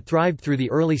Sautrantika, that thrived through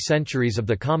the early centuries of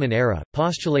the Common Era,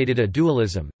 postulated a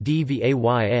dualism,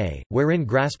 dvaya, wherein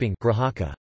grasping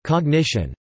grahaka,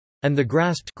 cognition, and the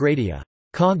grasped gradia,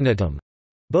 cognitum,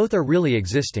 both are really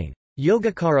existing.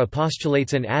 Yogacara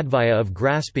postulates an advaya of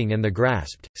grasping and the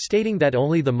grasped, stating that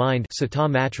only the mind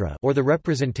or the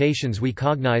representations we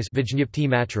cognize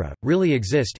really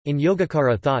exist. In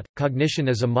Yogacara thought, cognition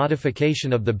is a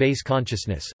modification of the base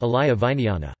consciousness, alaya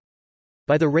vijnana.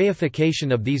 By the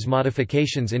reification of these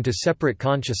modifications into separate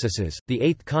consciousnesses, the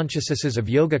 8th consciousnesses of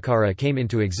Yogacara came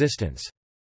into existence.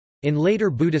 In later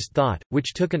Buddhist thought,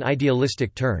 which took an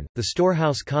idealistic turn, the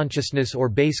storehouse consciousness or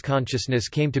base consciousness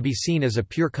came to be seen as a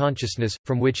pure consciousness,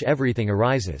 from which everything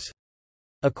arises.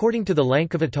 According to the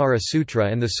Lankavatara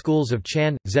Sutra and the schools of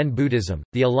Chan, Zen Buddhism,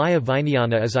 the alaya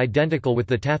vijnana is identical with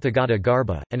the Tathagata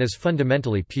Garbha, and is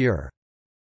fundamentally pure.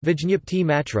 Vijñapti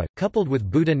matra, coupled with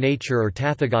Buddha nature or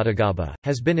Tathagatagarbha,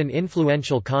 has been an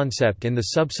influential concept in the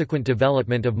subsequent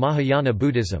development of Mahayana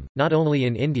Buddhism, not only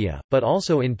in India, but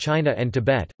also in China and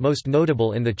Tibet, most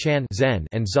notable in the Chan Zen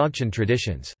and Dzogchen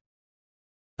traditions.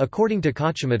 According to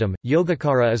Kachamadam,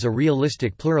 Yogacara is a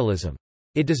realistic pluralism.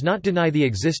 It does not deny the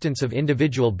existence of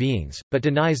individual beings, but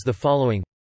denies the following: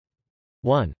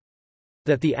 1.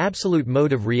 That the absolute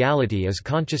mode of reality is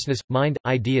consciousness, mind,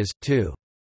 ideas. 2.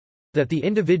 That the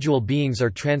individual beings are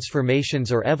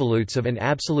transformations or evolutes of an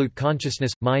absolute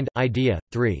consciousness, mind, idea.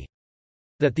 3.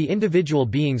 That the individual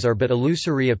beings are but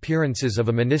illusory appearances of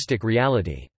a monistic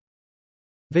reality.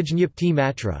 Vijñapti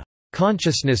matra,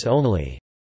 consciousness only,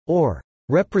 or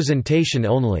representation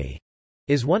only,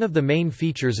 is one of the main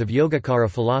features of Yogacara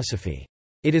philosophy.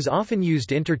 It is often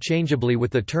used interchangeably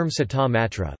with the term sata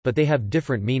matra, but they have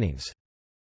different meanings.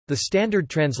 The standard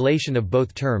translation of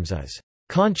both terms is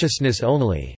consciousness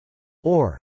only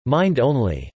or mind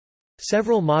only.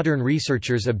 Several modern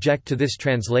researchers object to this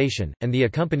translation, and the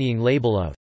accompanying label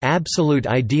of absolute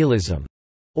idealism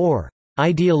or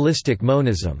idealistic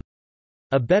monism.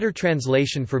 A better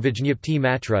translation for Vijñapti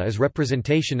matra is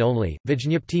representation only.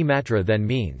 Vijñapti matra then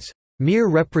means mere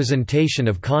representation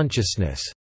of consciousness.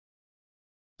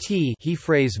 He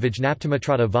phrase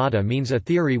Vijñaptimatratavada means a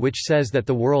theory which says that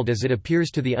the world as it appears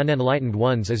to the unenlightened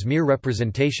ones is mere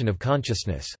representation of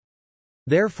consciousness.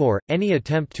 Therefore, any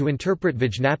attempt to interpret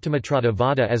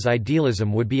Vijñaptimatratavada as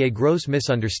idealism would be a gross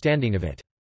misunderstanding of it.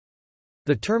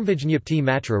 The term Vijñapti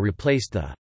matra replaced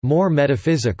the more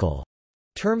metaphysical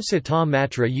term sata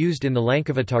matra used in the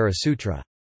Lankavatara Sutra.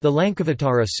 The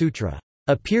Lankavatara Sutra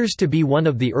appears to be one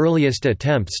of the earliest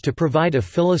attempts to provide a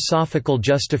philosophical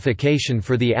justification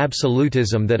for the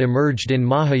absolutism that emerged in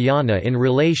Mahayana in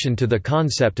relation to the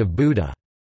concept of Buddha.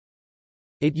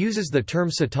 It uses the term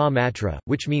sata matra,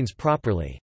 which means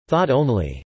properly, thought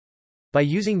only. By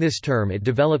using this term it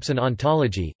develops an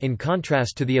ontology, in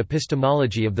contrast to the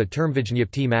epistemology of the term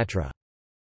Vijñapti matra.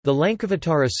 The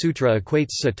Lankavatara Sutra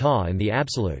equates sata and the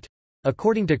absolute.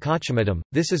 According to Kachamadam,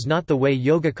 this is not the way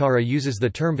Yogacara uses the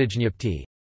term Vijñapti.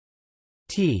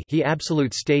 The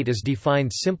absolute state is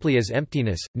defined simply as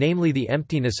emptiness, namely the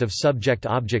emptiness of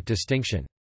subject-object distinction.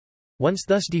 Once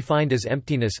thus defined as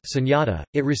emptiness sunyata,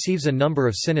 it receives a number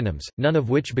of synonyms, none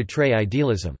of which betray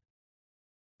idealism.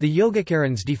 The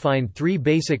Yogacarans define 3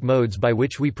 basic modes by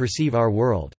which we perceive our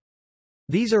world.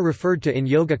 These are referred to in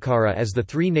Yogacara as the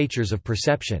 3 natures of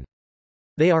perception.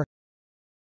 They are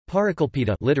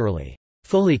parikalpita, literally,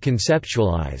 fully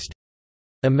conceptualized,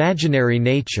 imaginary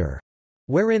nature,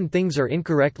 wherein things are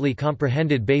incorrectly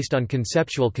comprehended based on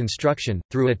conceptual construction,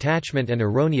 through attachment and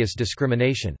erroneous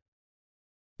discrimination.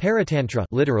 Paratantra,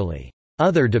 literally,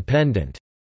 other-dependent,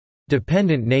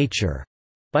 dependent nature,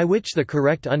 by which the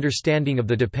correct understanding of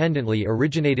the dependently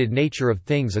originated nature of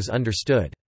things is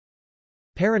understood.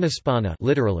 Parinispana,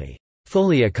 literally,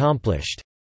 fully accomplished,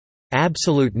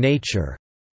 absolute nature,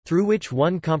 through which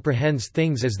one comprehends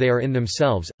things as they are in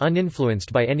themselves,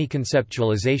 uninfluenced by any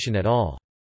conceptualization at all.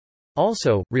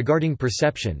 Also, regarding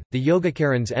perception, the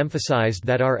Yogacarans emphasized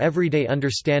that our everyday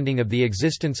understanding of the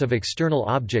existence of external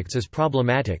objects is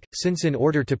problematic, since in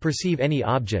order to perceive any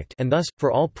object and thus,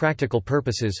 for all practical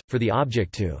purposes, for the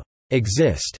object to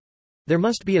exist, there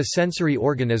must be a sensory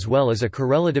organ as well as a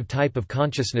correlative type of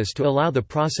consciousness to allow the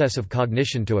process of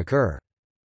cognition to occur.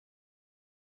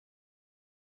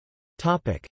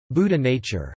 Buddha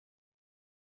nature.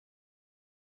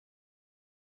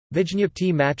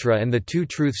 Vijñapti Matra and the Two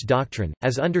Truths doctrine,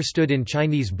 as understood in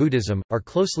Chinese Buddhism, are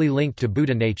closely linked to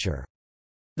Buddha nature.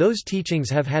 Those teachings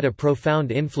have had a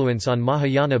profound influence on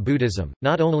Mahayana Buddhism,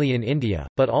 not only in India,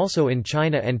 but also in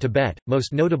China and Tibet,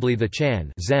 most notably the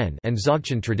Chan, Zen, and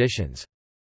Dzogchen traditions.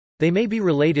 They may be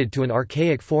related to an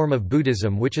archaic form of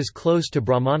Buddhism which is close to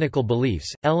Brahmanical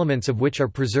beliefs, elements of which are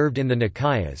preserved in the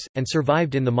Nikayas, and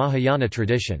survived in the Mahayana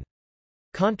tradition.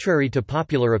 Contrary to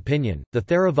popular opinion, the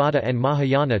Theravada and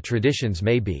Mahayana traditions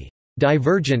may be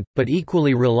divergent, but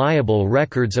equally reliable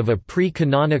records of a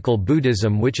pre-canonical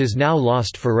Buddhism which is now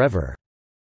lost forever.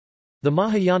 The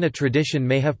Mahayana tradition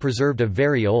may have preserved a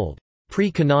very old,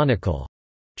 pre-canonical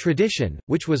tradition,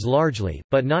 which was largely,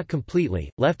 but not completely,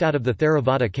 left out of the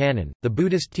Theravada canon. The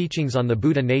Buddhist teachings on the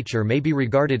Buddha nature may be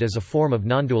regarded as a form of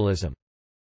nondualism.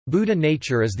 Buddha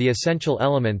nature is the essential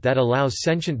element that allows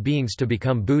sentient beings to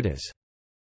become Buddhas.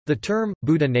 The term,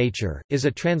 Buddha nature, is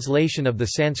a translation of the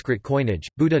Sanskrit coinage,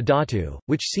 Buddha Dhatu,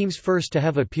 which seems first to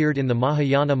have appeared in the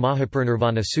Mahayana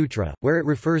Mahaparinirvana Sutra, where it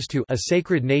refers to a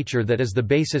sacred nature that is the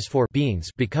basis for beings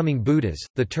becoming Buddhas.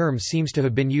 The term seems to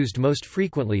have been used most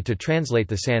frequently to translate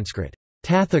the Sanskrit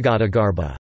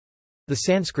Tathagatagarbha. The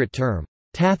Sanskrit term,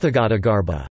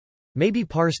 Tathagatagarbha, may be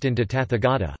parsed into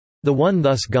Tathagata, the one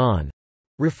thus gone,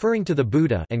 referring to the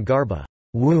Buddha, and Garbha,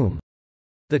 womb.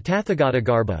 The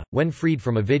Tathagatagarbha, when freed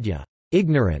from avidya,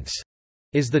 ignorance,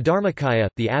 is the Dharmakaya,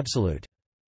 the absolute.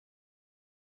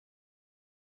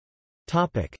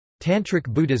 Tantric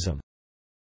Buddhism.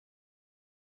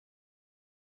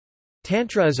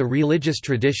 Tantra is a religious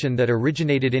tradition that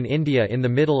originated in India in the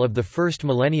middle of the first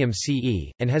millennium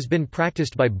CE, and has been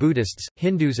practiced by Buddhists,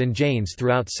 Hindus and Jains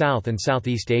throughout South and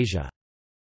Southeast Asia.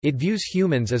 It views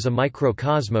humans as a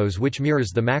microcosmos which mirrors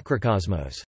the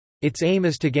macrocosmos. Its aim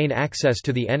is to gain access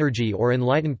to the energy or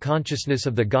enlightened consciousness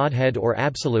of the Godhead or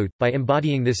Absolute, by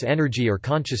embodying this energy or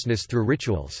consciousness through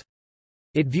rituals.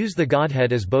 It views the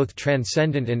Godhead as both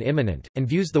transcendent and immanent, and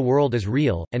views the world as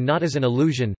real, and not as an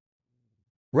illusion.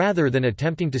 Rather than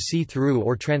attempting to see through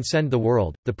or transcend the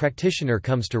world, the practitioner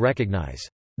comes to recognize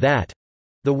that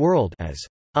the world as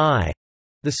I,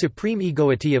 the supreme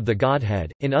egoity of the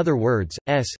Godhead. In other words,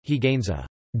 he gains a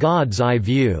God's eye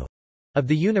view of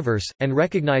the universe, and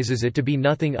recognizes it to be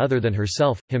nothing other than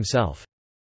herself, himself.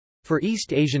 For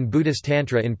East Asian Buddhist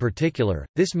Tantra in particular,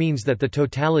 this means that the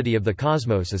totality of the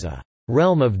cosmos is a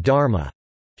realm of dharma,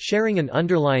 sharing an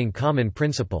underlying common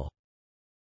principle.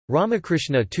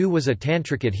 Ramakrishna too was a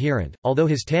tantric adherent, although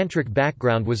his tantric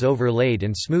background was overlaid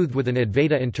and smoothed with an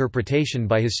Advaita interpretation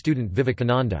by his student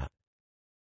Vivekananda.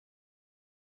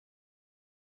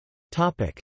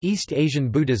 East Asian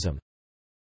Buddhism.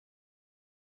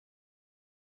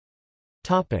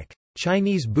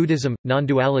 Chinese Buddhism –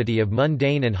 non-duality of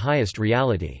mundane and highest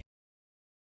reality.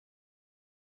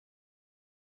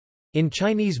 In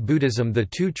Chinese Buddhism, the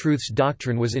Two Truths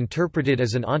doctrine was interpreted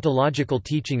as an ontological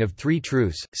teaching of three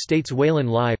truths, states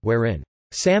Wayland Lai, wherein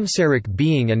samsaric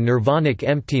being and nirvanic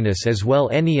emptiness as well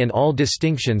any and all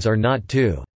distinctions are not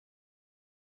two.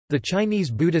 The Chinese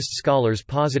Buddhist scholars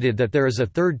posited that there is a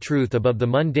third truth above the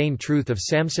mundane truth of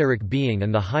samsaric being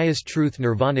and the highest truth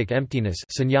nirvanic emptiness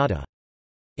sunyata.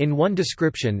 In one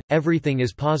description, everything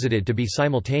is posited to be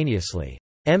simultaneously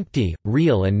empty,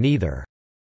 real and neither.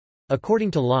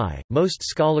 According to Lai, most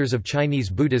scholars of Chinese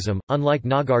Buddhism, unlike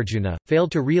Nagarjuna,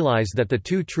 failed to realize that the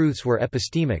two truths were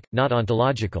epistemic, not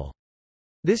ontological.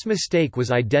 This mistake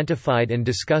was identified and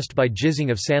discussed by Jizang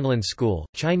of Sanlin School.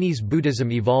 Chinese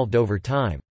Buddhism evolved over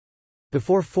time.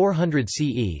 Before 400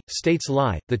 CE, states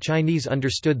Lai, the Chinese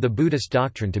understood the Buddhist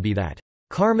doctrine to be that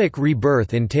karmic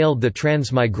rebirth entailed the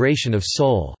transmigration of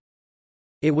soul.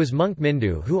 It was monk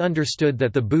Mindu who understood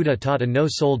that the Buddha taught a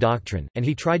no-soul doctrine, and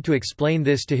he tried to explain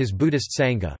this to his Buddhist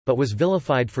Sangha, but was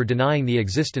vilified for denying the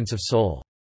existence of soul.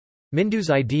 Mindu's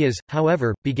ideas,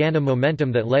 however, began a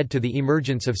momentum that led to the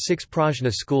emergence of 6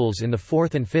 Prajna schools in the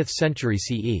 4th and 5th century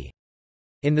CE.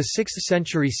 In the 6th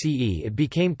century CE it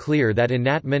became clear that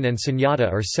enatman and sunyata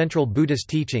are central Buddhist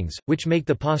teachings, which make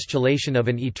the postulation of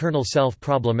an eternal self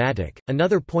problematic.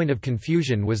 Another point of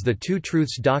confusion was the two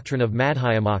truths doctrine of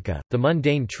Madhyamaka, the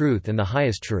mundane truth and the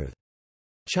highest truth.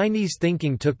 Chinese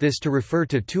thinking took this to refer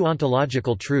to two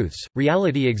ontological truths: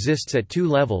 reality exists at two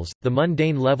levels, the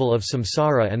mundane level of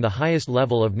samsara and the highest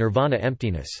level of nirvana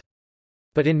emptiness.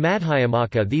 But in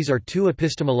Madhyamaka these are two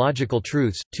epistemological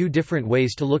truths, two different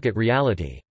ways to look at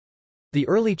reality. The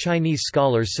early Chinese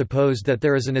scholars supposed that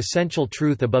there is an essential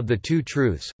truth above the two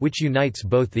truths, which unites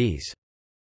both these.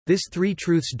 This three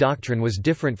truths doctrine was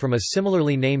different from a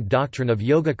similarly named doctrine of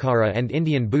Yogacara and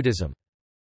Indian Buddhism.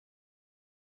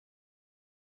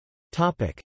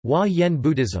 Hua-Yen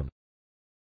Buddhism.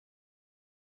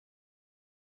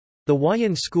 The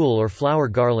Hua-Yen school or flower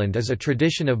garland is a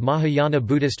tradition of Mahayana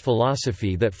Buddhist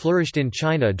philosophy that flourished in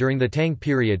China during the Tang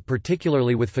period,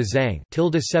 particularly with Fazang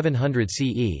 700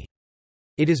 CE.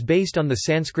 It is based on the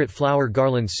Sanskrit Flower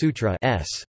Garland Sutra s.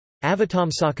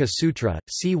 Avatamsaka Sutra,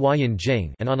 see Hua-Yen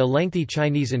Jing, and on a lengthy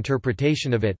Chinese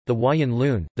interpretation of it, the Hua-Yen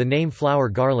Lun. The name flower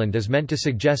garland is meant to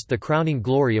suggest the crowning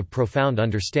glory of profound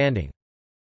understanding.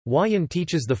 Hua-Yen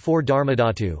teaches the four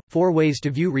dharmadhatu, four ways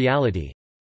to view reality.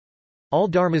 All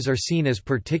dharmas are seen as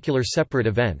particular separate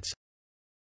events.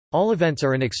 All events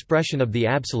are an expression of the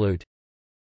Absolute.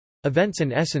 Events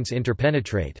and essence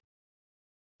interpenetrate.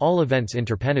 All events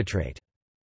interpenetrate.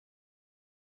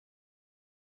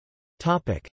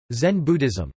 Zen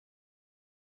Buddhism.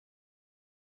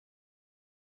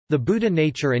 The Buddha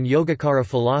nature and Yogacara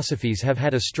philosophies have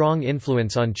had a strong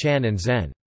influence on Chan and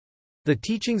Zen. The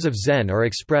teachings of Zen are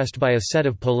expressed by a set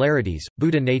of polarities: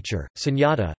 Buddha nature,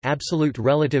 sunyata, absolute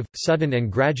relative, sudden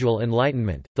and gradual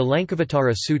enlightenment. The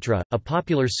Lankavatara Sutra, a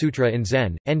popular sutra in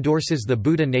Zen, endorses the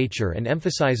Buddha nature and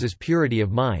emphasizes purity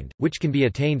of mind, which can be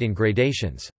attained in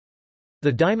gradations.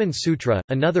 The Diamond Sutra,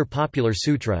 another popular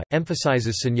sutra,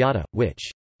 emphasizes sunyata,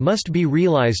 which must be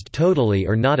realized totally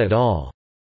or not at all.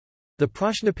 The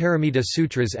Prajnaparamita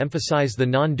Sutras emphasize the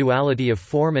non-duality of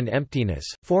form and emptiness.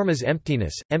 Form is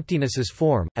emptiness, emptiness is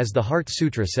form, as the Heart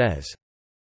Sutra says.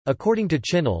 According to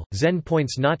Chinel, Zen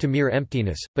points not to mere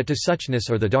emptiness, but to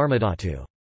suchness or the dharmadhatu.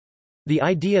 The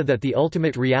idea that the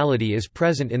ultimate reality is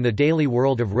present in the daily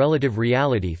world of relative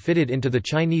reality fitted into the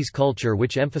Chinese culture,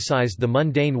 which emphasized the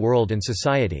mundane world and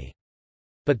society.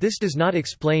 But this does not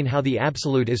explain how the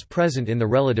absolute is present in the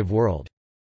relative world.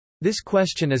 This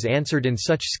question is answered in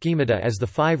such schemata as the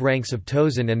five ranks of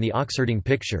Tozen and the Oxherding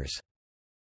pictures.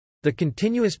 The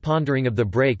continuous pondering of the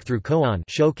break through koan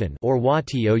or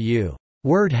wa-tou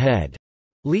word head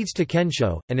leads to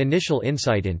kensho, an initial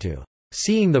insight into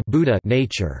seeing the Buddha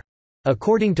nature.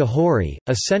 According to Hori,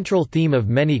 a central theme of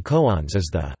many koans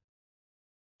is the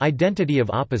identity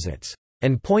of opposites,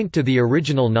 and point to the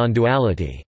original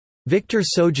non-duality. Victor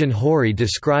Sojin Hori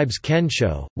describes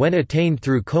kensho, when attained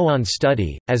through koan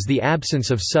study, as the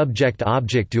absence of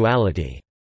subject-object duality.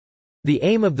 The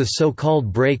aim of the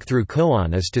so-called break through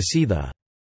koan is to see the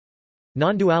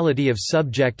non-duality of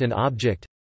subject and object,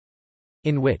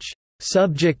 in which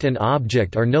subject and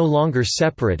object are no longer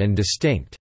separate and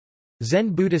distinct.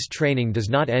 Zen Buddhist training does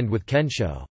not end with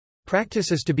kensho.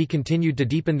 Practice is to be continued to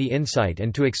deepen the insight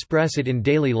and to express it in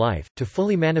daily life, to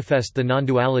fully manifest the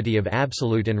non-duality of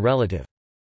absolute and relative.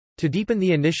 To deepen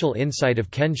the initial insight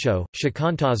of kensho,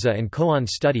 shikantaza and koan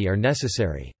study are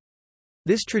necessary.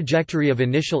 This trajectory of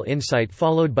initial insight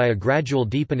followed by a gradual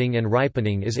deepening and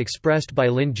ripening is expressed by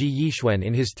Linji Yixuan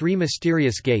in his three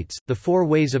mysterious gates, the four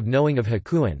ways of knowing of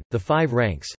Hakuin, the five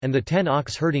ranks, and the 10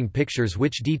 ox-herding pictures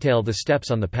which detail the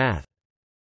steps on the path.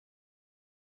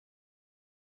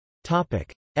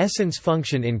 Essence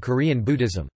function in Korean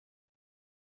Buddhism.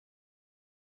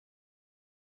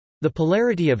 The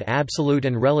polarity of absolute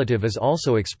and relative is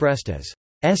also expressed as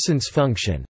essence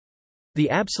function. The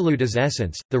absolute is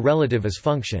essence, the relative is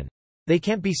function. They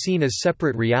can't be seen as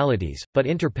separate realities, but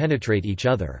interpenetrate each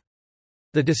other.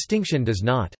 The distinction does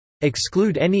not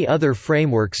exclude any other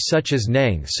frameworks such as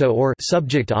Nang-so or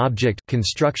subject-object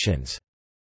constructions,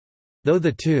 though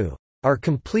the two are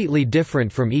completely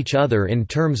different from each other in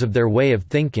terms of their way of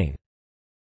thinking.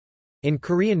 In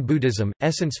Korean Buddhism,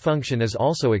 essence function is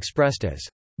also expressed as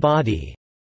body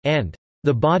and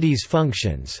the body's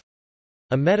functions.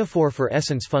 A metaphor for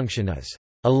essence function is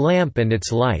a lamp and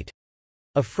its light,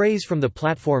 a phrase from the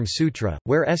Platform Sutra,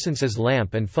 where essence is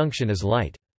lamp and function is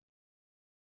light.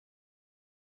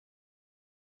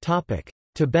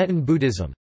 Tibetan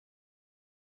Buddhism.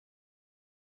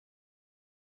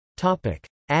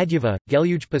 Adyava,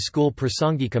 Gelugpa School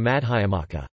Prasangika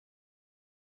Madhyamaka.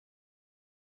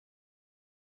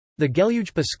 The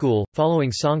Gelugpa school,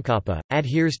 following Tsongkhapa,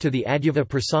 adheres to the Adyava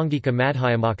Prasangika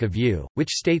Madhyamaka view,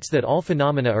 which states that all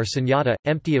phenomena are sunyata,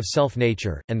 empty of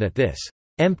self-nature, and that this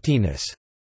emptiness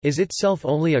is itself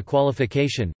only a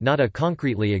qualification, not a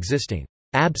concretely existing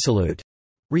absolute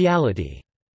reality.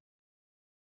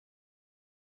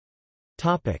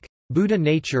 Buddha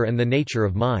nature and the nature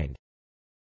of mind.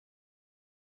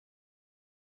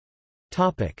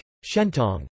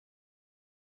 Shentong.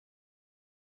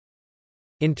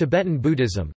 In Tibetan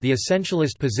Buddhism, the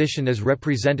essentialist position is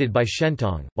represented by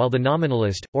Shentong, while the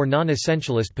nominalist, or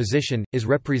non-essentialist position, is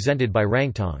represented by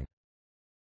Rangtong.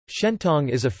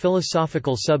 Shentong is a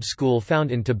philosophical sub-school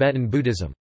found in Tibetan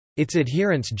Buddhism. Its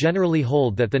adherents generally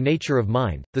hold that the nature of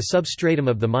mind, the substratum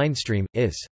of the mindstream,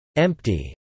 is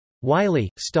empty.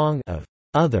 Wylie, Stong of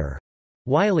other.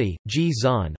 Wylie, G.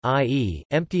 Zahn, i.e.,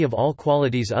 empty of all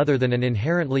qualities other than an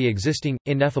inherently existing,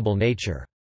 ineffable nature.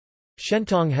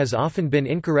 Shentong has often been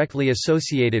incorrectly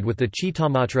associated with the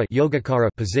Chittamatra Yogacara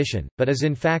position, but is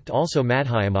in fact also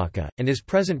Madhyamaka, and is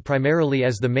present primarily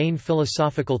as the main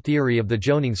philosophical theory of the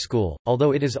Jonin school,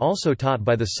 although it is also taught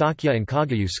by the Sakya and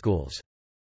Kagyu schools.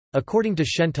 According to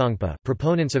Shentongpa,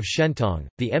 proponents of Shentong,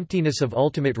 the emptiness of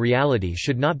ultimate reality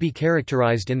should not be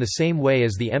characterized in the same way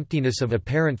as the emptiness of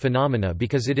apparent phenomena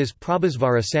because it is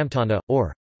prabhasvara samtana,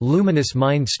 or luminous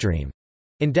mindstream,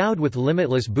 endowed with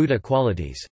limitless Buddha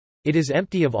qualities. It is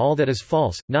empty of all that is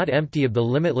false, not empty of the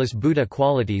limitless Buddha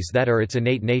qualities that are its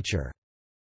innate nature.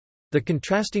 The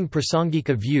contrasting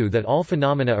Prasangika view that all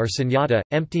phenomena are sunyata,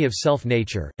 empty of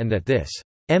self-nature, and that this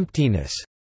emptiness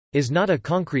is not a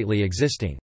concretely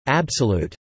existing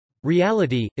absolute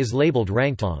reality, is labeled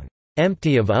Rangtong,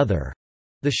 empty of other.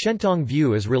 The Shentong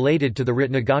view is related to the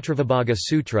Ratnagatravibhaga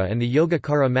Sutra and the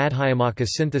Yogacara Madhyamaka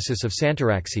synthesis of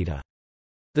Santaraksita.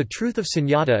 The truth of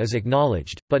sunyata is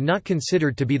acknowledged, but not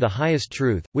considered to be the highest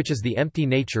truth, which is the empty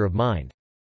nature of mind.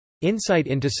 Insight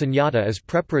into sunyata is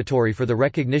preparatory for the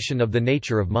recognition of the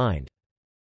nature of mind.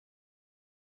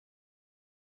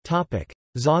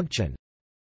 Dzogchen.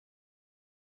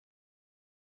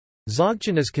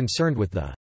 Dzogchen is concerned with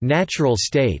the natural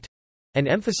state and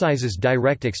emphasizes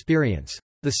direct experience.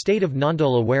 The state of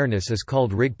non-dual awareness is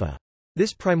called Rigpa.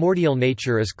 This primordial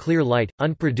nature is clear light,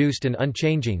 unproduced and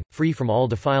unchanging, free from all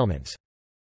defilements.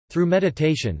 Through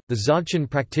meditation, the Dzogchen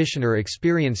practitioner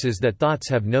experiences that thoughts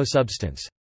have no substance.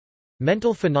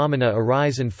 Mental phenomena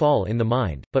arise and fall in the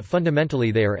mind, but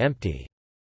fundamentally they are empty.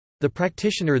 The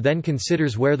practitioner then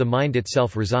considers where the mind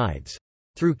itself resides.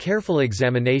 Through careful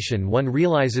examination one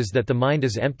realizes that the mind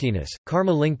is emptiness.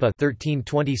 Karma Lingpa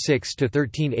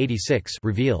 (1326–1386)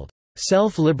 revealed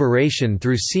self-liberation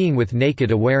through seeing with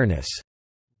naked awareness.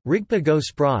 Rigpa Go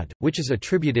Sprad, which is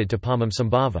attributed to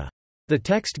Padmasambhava. The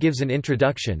text gives an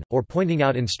introduction, or pointing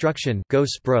out instruction Go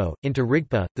Spro, into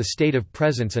Rigpa, the state of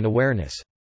presence and awareness.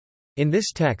 In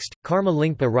this text, Karma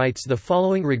Lingpa writes the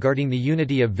following regarding the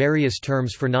unity of various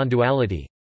terms for non-duality.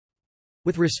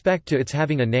 With respect to its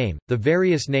having a name, the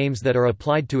various names that are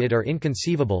applied to it are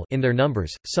inconceivable in their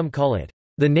numbers. Some call it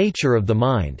the nature of the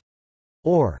mind,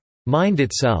 or mind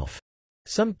itself.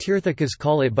 Some Tirthakas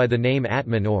call it by the name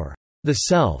Atman or the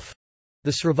self.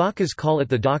 The Sravakas call it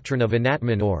the doctrine of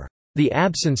Anatman or the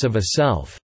absence of a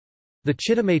self. The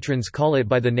Chittamatrans call it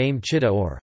by the name Chitta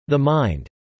or the mind.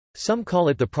 Some call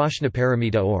it the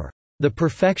Prajnaparamita or the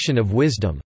perfection of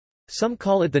wisdom. Some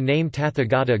call it the name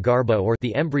Tathagata Garbha or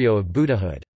the embryo of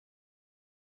Buddhahood.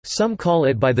 Some call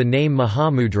it by the name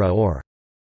Mahamudra or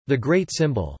the great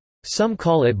symbol. Some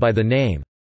call it by the name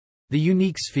the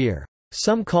unique sphere.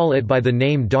 Some call it by the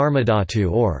name Dharmadhatu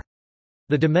or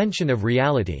the dimension of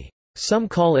reality. Some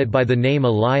call it by the name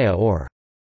Alaya or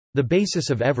the basis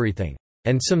of everything.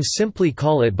 And some simply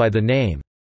call it by the name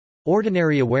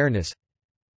ordinary awareness.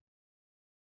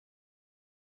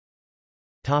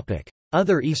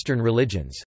 Other Eastern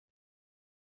religions.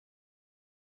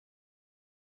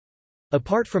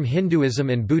 Apart from Hinduism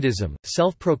and Buddhism,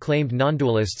 self-proclaimed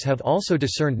non-dualists have also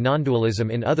discerned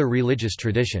non-dualism in other religious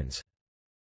traditions.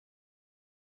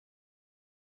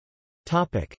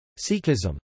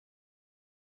 Sikhism.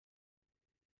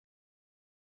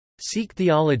 Sikh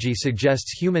theology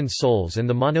suggests human souls and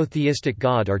the monotheistic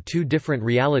God are two different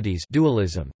realities,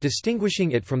 dualism,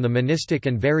 distinguishing it from the monistic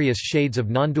and various shades of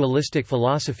non-dualistic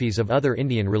philosophies of other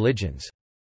Indian religions.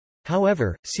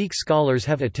 However, Sikh scholars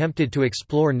have attempted to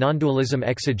explore non-dualism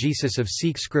exegesis of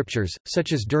Sikh scriptures,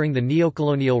 such as during the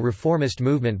neocolonial reformist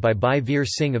movement by Bhai Veer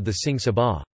Singh of the Singh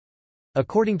Sabha.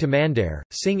 According to Mandare,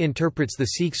 Singh interprets the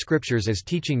Sikh scriptures as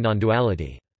teaching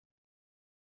non-duality.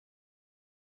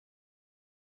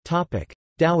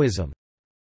 Taoism.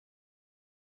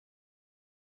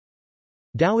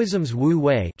 Taoism's Wu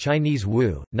Wei, Chinese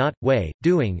Wu, not Wei,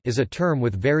 doing, is a term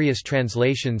with various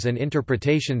translations and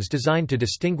interpretations designed to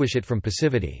distinguish it from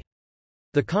passivity.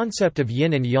 The concept of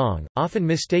yin and yang, often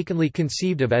mistakenly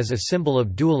conceived of as a symbol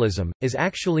of dualism, is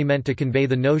actually meant to convey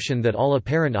the notion that all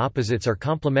apparent opposites are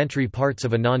complementary parts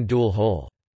of a non-dual whole.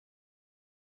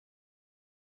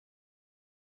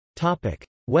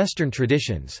 Western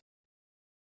traditions.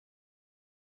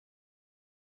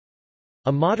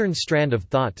 A modern strand of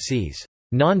thought sees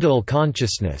nondual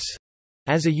consciousness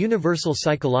as a universal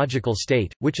psychological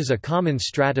state, which is a common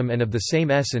stratum and of the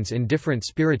same essence in different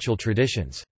spiritual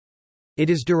traditions. It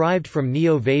is derived from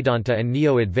Neo-Vedanta and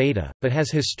Neo-Advaita, but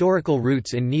has historical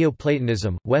roots in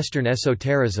Neoplatonism, Western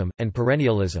esotericism, and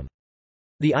perennialism.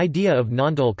 The idea of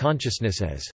nondual consciousness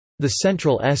as the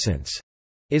central essence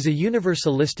is a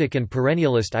universalistic and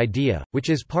perennialist idea, which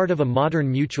is part of a modern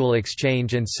mutual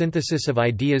exchange and synthesis of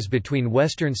ideas between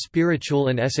Western spiritual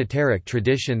and esoteric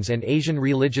traditions and Asian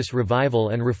religious revival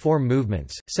and reform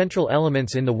movements. Central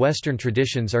elements in the Western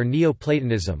traditions are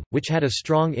Neoplatonism, which had a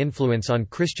strong influence on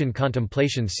Christian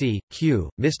contemplation c.q.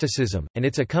 mysticism, and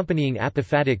its accompanying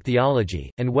apophatic theology,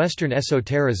 and Western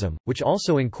esotericism, which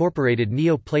also incorporated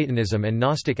Neoplatonism and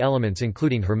Gnostic elements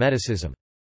including Hermeticism.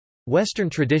 Western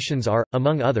traditions are,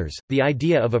 among others, the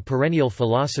idea of a perennial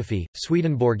philosophy,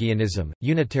 Swedenborgianism,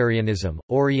 Unitarianism,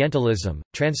 Orientalism,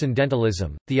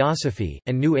 Transcendentalism, Theosophy,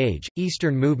 and New Age.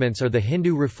 Eastern movements are the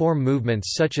Hindu reform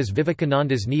movements such as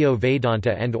Vivekananda's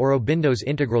Neo-Vedanta and Aurobindo's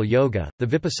Integral Yoga, the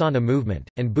Vipassana movement,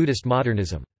 and Buddhist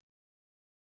modernism.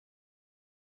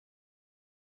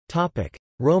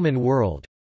 Roman world.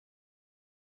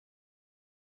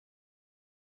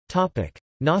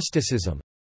 Gnosticism.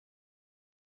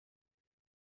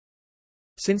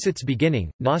 Since its beginning,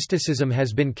 Gnosticism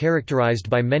has been characterized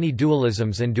by many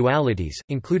dualisms and dualities,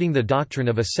 including the doctrine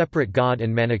of a separate God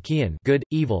and Manichaean good,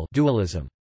 evil dualism.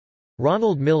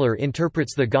 Ronald Miller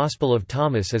interprets the Gospel of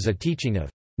Thomas as a teaching of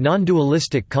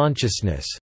non-dualistic consciousness.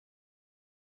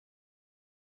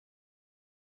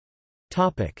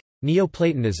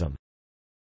 Neoplatonism.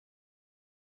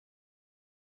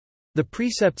 The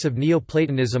precepts of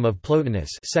Neoplatonism of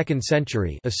Plotinus 2nd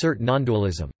century assert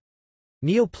non-dualism.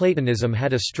 Neoplatonism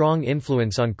had a strong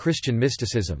influence on Christian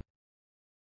mysticism.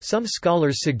 Some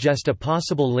scholars suggest a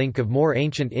possible link of more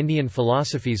ancient Indian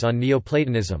philosophies on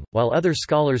Neoplatonism, while other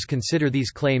scholars consider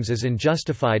these claims as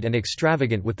unjustified and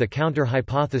extravagant, with the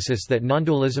counter-hypothesis that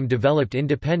nondualism developed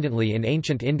independently in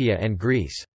ancient India and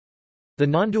Greece. The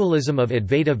nondualism of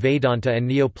Advaita Vedanta and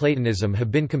Neoplatonism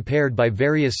have been compared by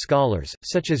various scholars,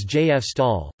 such as J. F.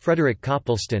 Stahl, Frederick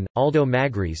Copleston, Aldo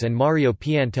Magris and Mario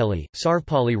Piantelli,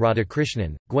 Sarvepalli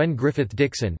Radhakrishnan, Gwen Griffith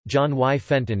Dixon, John Y.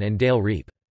 Fenton and Dale Reap.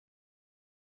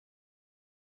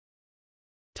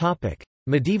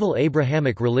 Medieval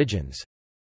Abrahamic religions.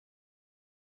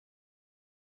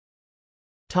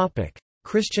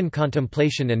 Christian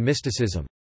contemplation and mysticism.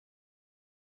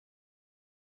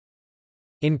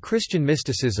 In Christian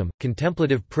mysticism,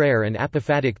 contemplative prayer and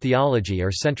apophatic theology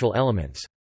are central elements.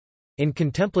 In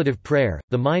contemplative prayer,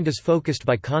 the mind is focused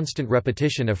by constant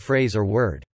repetition of phrase or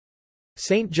word.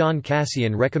 Saint John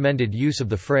Cassian recommended use of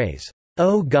the phrase,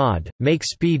 "O God, make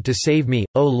speed to save me,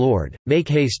 O Lord, make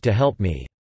haste to help me."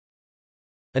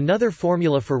 Another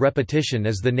formula for repetition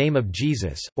is the name of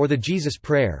Jesus, or the Jesus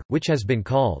Prayer, which has been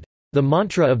called the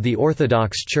mantra of the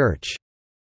Orthodox Church,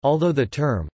 although the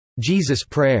term Jesus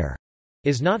Prayer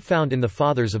is not found in the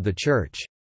Fathers of the Church.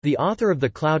 The author of The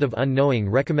Cloud of Unknowing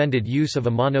recommended use of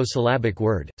a monosyllabic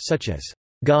word, such as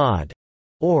God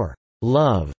or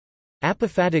love.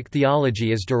 Apophatic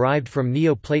theology is derived from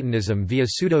Neoplatonism via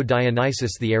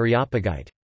Pseudo-Dionysius the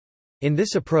Areopagite. In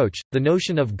this approach, the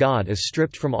notion of God is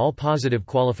stripped from all positive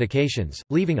qualifications,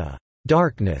 leaving a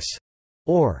darkness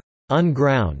or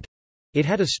unground. It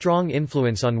had a strong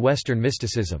influence on Western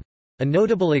mysticism. A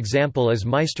notable example is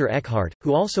Meister Eckhart,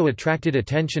 who also attracted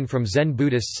attention from Zen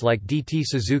Buddhists like D.T.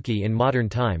 Suzuki in modern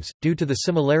times, due to the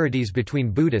similarities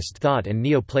between Buddhist thought and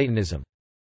Neoplatonism.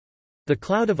 The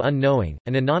Cloud of Unknowing,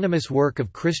 an anonymous work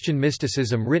of Christian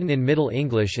mysticism written in Middle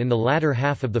English in the latter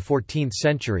half of the 14th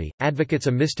century, advocates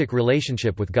a mystic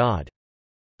relationship with God.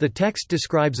 The text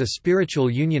describes a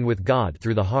spiritual union with God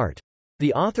through the heart.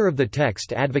 The author of the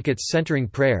text advocates centering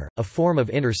prayer, a form of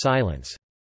inner silence.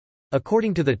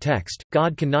 According to the text,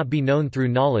 God cannot be known through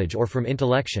knowledge or from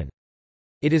intellection.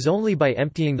 It is only by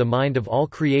emptying the mind of all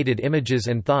created images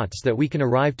and thoughts that we can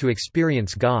arrive to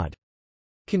experience God.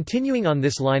 Continuing on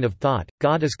this line of thought,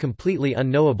 God is completely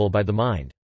unknowable by the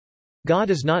mind.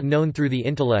 God is not known through the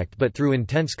intellect but through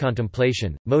intense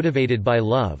contemplation, motivated by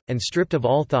love, and stripped of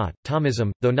all thought.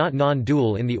 Thomism, though not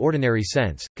non-dual in the ordinary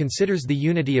sense, considers the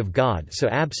unity of God so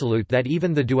absolute that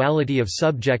even the duality of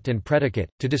subject and predicate,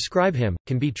 to describe him,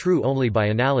 can be true only by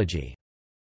analogy.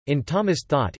 In Thomist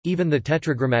thought, even the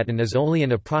tetragrammaton is only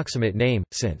an approximate name,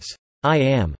 since I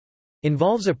am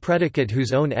involves a predicate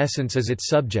whose own essence is its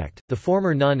subject. The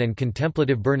former nun and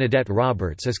contemplative Bernadette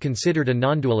Roberts is considered a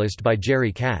non-dualist by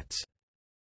Jerry Katz.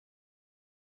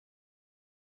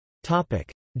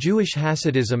 Jewish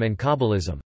Hasidism and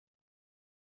Kabbalism.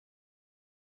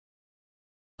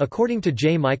 According to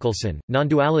J. Michelson,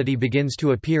 non-duality begins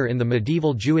to appear in the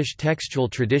medieval Jewish textual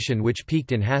tradition which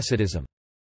peaked in Hasidism.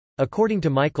 According to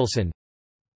Michelson,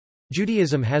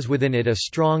 Judaism has within it a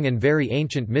strong and very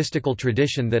ancient mystical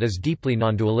tradition that is deeply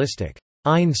non-dualistic.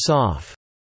 Ein Sof,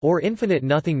 or infinite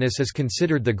nothingness, is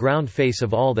considered the ground face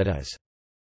of all that is.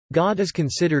 God is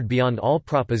considered beyond all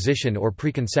proposition or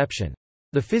preconception.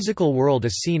 The physical world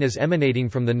is seen as emanating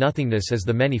from the nothingness as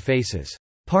the many faces,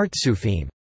 partsufim,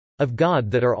 of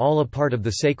God that are all a part of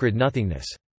the sacred nothingness.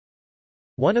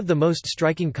 One of the most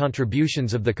striking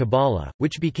contributions of the Kabbalah,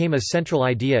 which became a central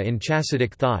idea in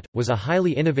Chassidic thought, was a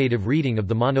highly innovative reading of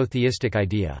the monotheistic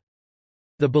idea.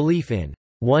 The belief in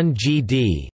one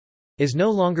GD is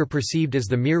no longer perceived as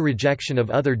the mere rejection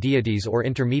of other deities or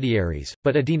intermediaries,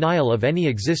 but a denial of any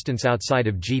existence outside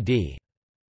of GD.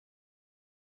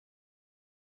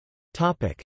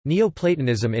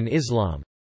 Neoplatonism in Islam.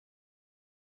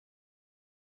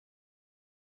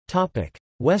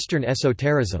 Western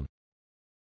esotericism.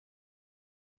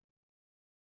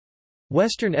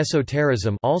 Western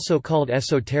esotericism, also called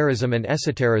esotericism and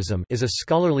esotericism, is a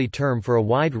scholarly term for a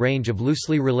wide range of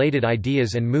loosely related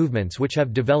ideas and movements which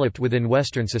have developed within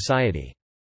Western society.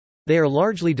 They are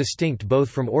largely distinct both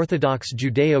from Orthodox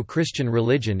Judeo-Christian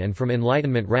religion and from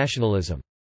Enlightenment rationalism.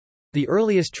 The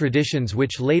earliest traditions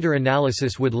which later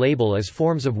analysis would label as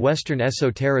forms of Western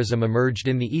esotericism emerged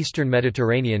in the Eastern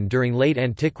Mediterranean during late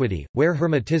antiquity, where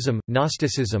Hermetism,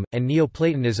 Gnosticism, and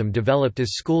Neoplatonism developed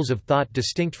as schools of thought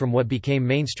distinct from what became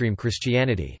mainstream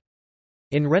Christianity.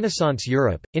 In Renaissance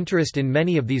Europe, interest in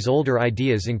many of these older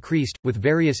ideas increased, with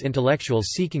various intellectuals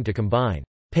seeking to combine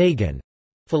pagan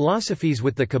philosophies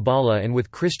with the Kabbalah and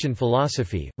with Christian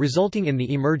philosophy, resulting in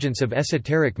the emergence of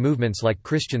esoteric movements like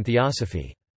Christian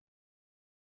theosophy.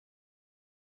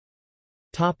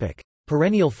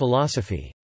 Perennial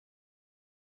philosophy.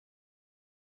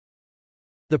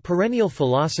 The perennial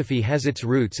philosophy has its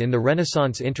roots in the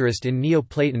Renaissance interest in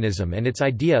Neoplatonism and its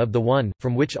idea of the One,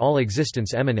 from which all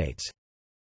existence emanates.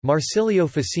 Marsilio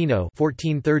Ficino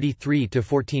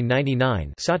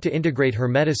 (1433–1499) sought to integrate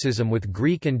Hermeticism with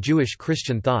Greek and Jewish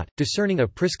Christian thought, discerning a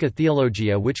prisca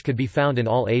theologia which could be found in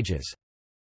all ages.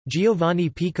 Giovanni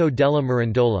Pico della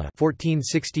Mirandola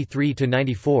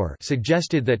 (1463–94)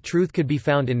 suggested that truth could be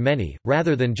found in many,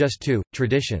 rather than just two,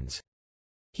 traditions.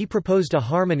 He proposed a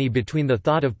harmony between the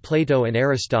thought of Plato and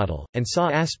Aristotle, and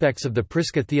saw aspects of the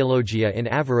Prisca Theologia in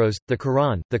Averroes, the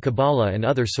Quran, the Kabbalah and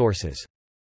other sources.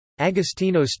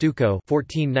 Agostino Stucco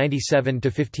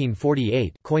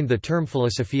 (1497–1548) coined the term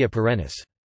Philosophia perennis.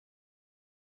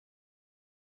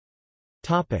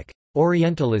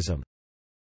 Orientalism.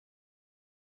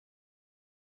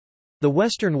 The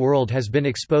Western world has been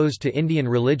exposed to Indian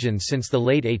religions since the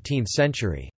late 18th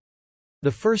century. The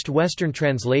first Western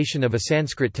translation of a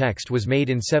Sanskrit text was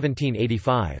made in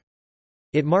 1785.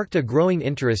 It marked a growing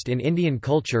interest in Indian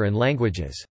culture and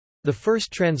languages. The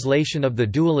first translation of the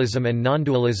Dualism and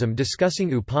Nondualism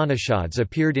discussing Upanishads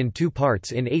appeared in two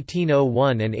parts in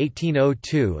 1801 and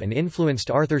 1802 and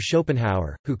influenced Arthur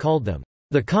Schopenhauer, who called them,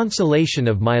 "the consolation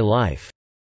of my life."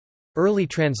 Early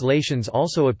translations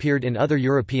also appeared in other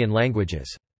European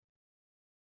languages.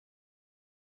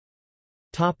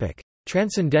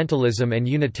 Transcendentalism and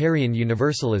Unitarian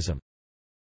Universalism.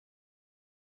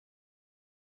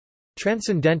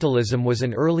 Transcendentalism was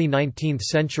an early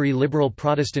 19th-century liberal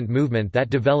Protestant movement that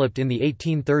developed in the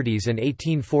 1830s and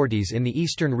 1840s in the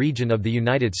eastern region of the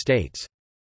United States.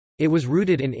 It was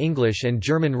rooted in English and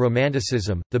German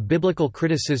Romanticism, the biblical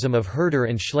criticism of Herder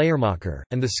and Schleiermacher,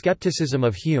 and the skepticism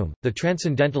of Hume. The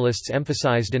Transcendentalists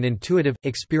emphasized an intuitive,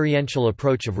 experiential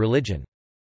approach of religion.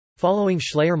 Following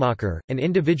Schleiermacher, an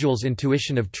individual's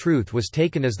intuition of truth was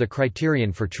taken as the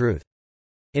criterion for truth.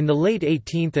 In the late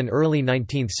 18th and early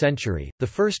 19th century, the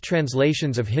first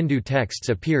translations of Hindu texts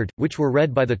appeared, which were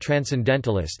read by the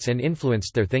Transcendentalists and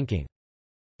influenced their thinking.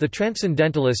 The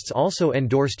Transcendentalists also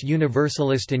endorsed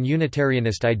Universalist and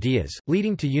Unitarianist ideas,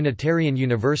 leading to Unitarian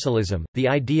Universalism, the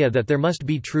idea that there must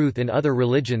be truth in other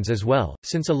religions as well,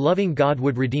 since a loving God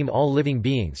would redeem all living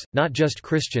beings, not just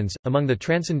Christians. Among the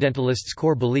Transcendentalists'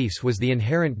 core beliefs was the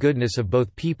inherent goodness of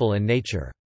both people and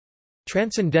nature.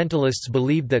 Transcendentalists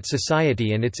believed that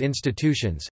society and its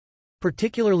institutions,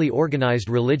 particularly organized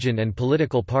religion and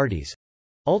political parties,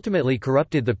 ultimately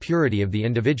corrupted the purity of the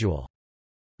individual.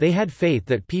 They had faith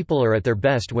that people are at their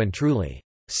best when truly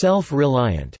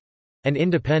self-reliant and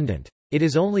independent. It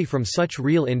is only from such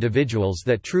real individuals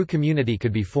that true community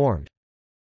could be formed.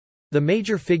 The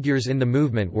major figures in the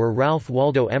movement were Ralph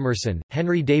Waldo Emerson,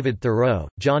 Henry David Thoreau,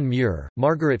 John Muir,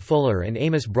 Margaret Fuller and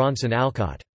Amos Bronson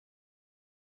Alcott.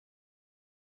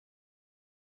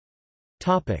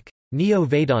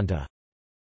 Neo-Vedanta.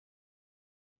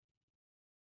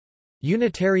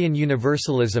 Unitarian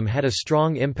Universalism had a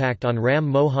strong impact on Ram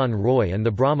Mohan Roy and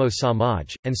the Brahmo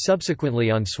Samaj, and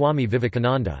subsequently on Swami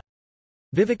Vivekananda.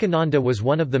 Vivekananda was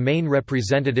one of the main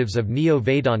representatives of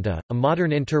Neo-Vedanta, a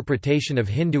modern interpretation of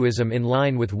Hinduism in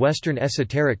line with Western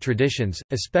esoteric traditions,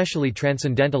 especially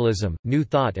Transcendentalism, New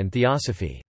Thought and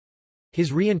Theosophy.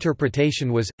 His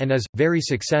reinterpretation was, and is, very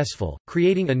successful,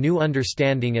 creating a new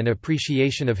understanding and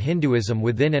appreciation of Hinduism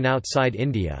within and outside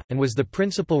India, and was the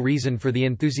principal reason for the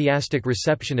enthusiastic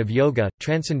reception of yoga,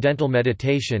 transcendental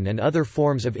meditation and other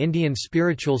forms of Indian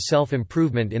spiritual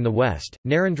self-improvement in the West.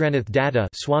 Narendranath Datta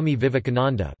Swami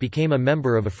Vivekananda became a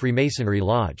member of a Freemasonry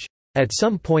lodge at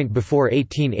some point before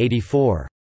 1884.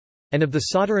 And of the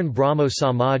Sadharan Brahmo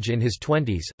Samaj in his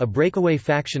 20s, a breakaway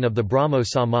faction of the Brahmo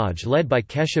Samaj led by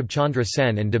Keshab Chandra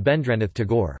Sen and Debendranath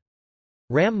Tagore.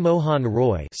 Ram Mohan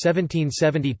Roy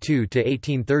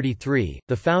 (1772–1833),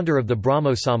 the founder of the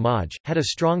Brahmo Samaj, had a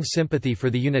strong sympathy for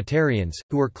the Unitarians,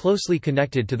 who were closely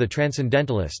connected to the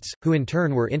Transcendentalists, who in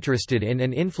turn were interested in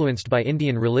and influenced by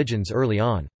Indian religions early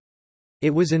on.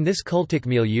 It was in this cultic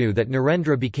milieu that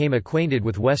Narendra became acquainted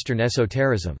with Western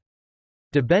esotericism.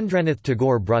 Debendranath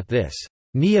Tagore brought this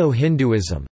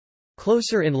neo-Hinduism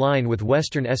closer in line with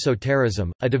Western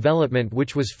esotericism, a development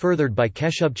which was furthered by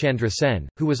Keshubchandra Sen,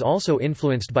 who was also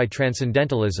influenced by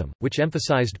Transcendentalism, which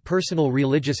emphasized personal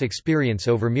religious experience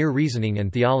over mere reasoning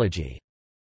and theology.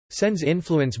 Sen's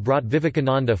influence brought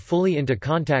Vivekananda fully into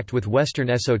contact with Western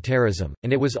esotericism,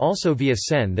 and it was also via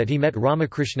Sen that he met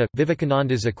Ramakrishna.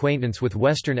 Vivekananda's acquaintance with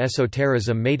Western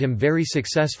esotericism made him very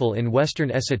successful in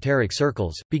Western esoteric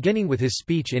circles, beginning with his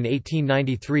speech in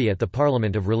 1893 at the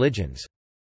Parliament of Religions.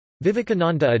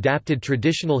 Vivekananda adapted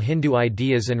traditional Hindu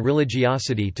ideas and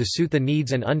religiosity to suit the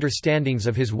needs and understandings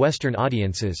of his Western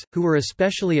audiences, who were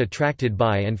especially attracted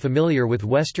by and familiar with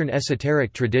Western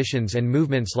esoteric traditions and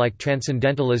movements like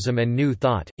Transcendentalism and New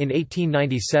Thought. In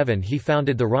 1897 he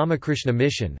founded the Ramakrishna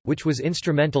Mission, which was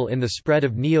instrumental in the spread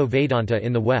of Neo-Vedanta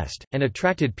in the West, and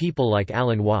attracted people like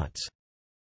Alan Watts.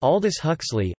 Aldous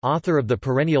Huxley, author of The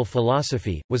Perennial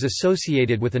Philosophy, was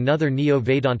associated with another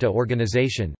Neo-Vedanta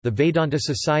organization, the Vedanta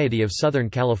Society of Southern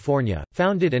California,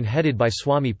 founded and headed by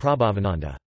Swami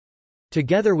Prabhavananda.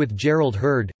 Together with Gerald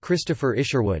Hurd, Christopher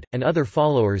Isherwood, and other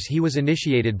followers he was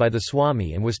initiated by the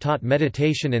Swami and was taught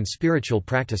meditation and spiritual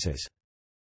practices.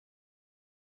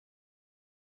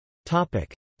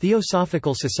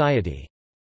 Theosophical Society.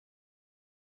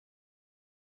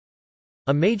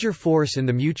 A major force in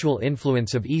the mutual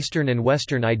influence of Eastern and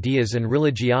Western ideas and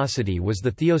religiosity was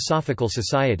the Theosophical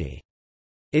Society.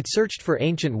 It searched for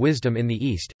ancient wisdom in the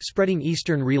East, spreading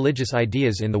Eastern religious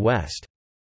ideas in the West.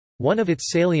 One of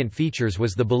its salient features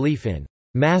was the belief in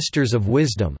masters of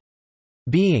wisdom,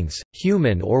 beings,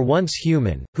 human or once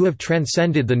human, who have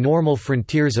transcended the normal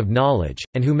frontiers of knowledge,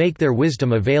 and who make their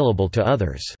wisdom available to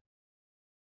others.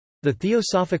 The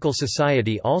Theosophical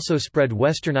Society also spread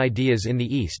Western ideas in the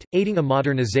East, aiding a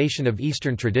modernization of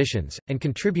Eastern traditions, and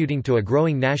contributing to a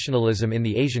growing nationalism in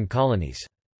the Asian colonies.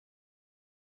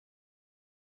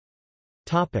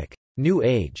 New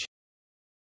Age.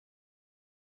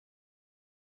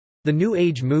 The New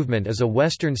Age movement is a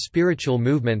Western spiritual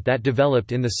movement that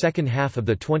developed in the second half of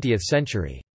the 20th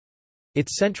century.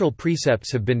 Its central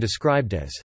precepts have been described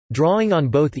as drawing on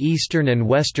both Eastern and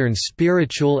Western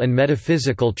spiritual and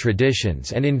metaphysical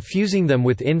traditions and infusing them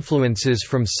with influences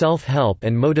from self-help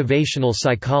and motivational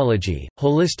psychology,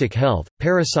 holistic health,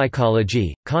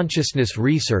 parapsychology, consciousness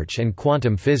research and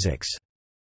quantum physics.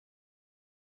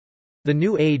 The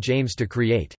New Age aims to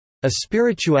create a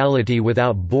spirituality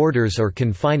without borders or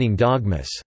confining dogmas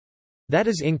that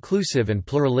is inclusive and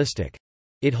pluralistic.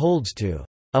 It holds to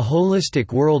a holistic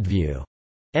worldview,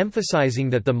 emphasizing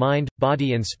that the mind,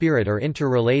 body and spirit are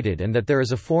interrelated and that there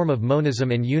is a form of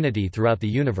monism and unity throughout the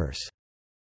universe.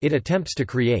 It attempts to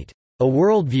create a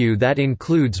worldview that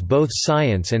includes both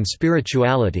science and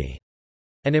spirituality,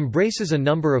 and embraces a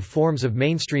number of forms of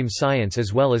mainstream science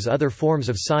as well as other forms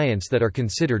of science that are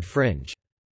considered fringe.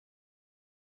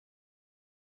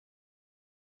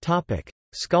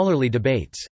 Scholarly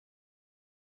debates.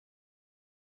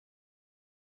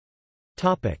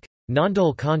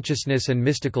 Non-dual consciousness and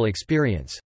mystical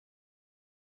experience.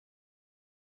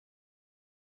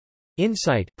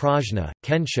 Insight, prajna,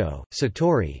 kensho,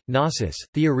 satori, gnosis,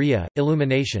 theoria,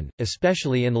 illumination,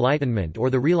 especially enlightenment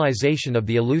or the realization of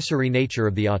the illusory nature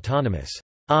of the autonomous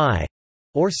I,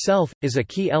 or self, is a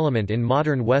key element in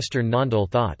modern Western non-dual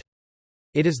thought.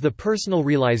 It is the personal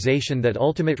realization that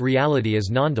ultimate reality is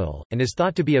non-dual, and is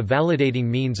thought to be a validating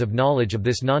means of knowledge of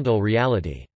this non-dual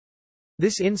reality.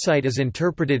 This insight is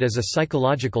interpreted as a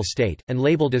psychological state, and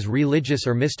labeled as religious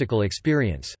or mystical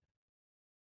experience.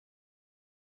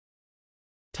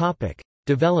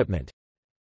 Development.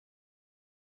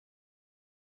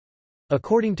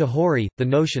 According to Horry, the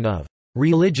notion of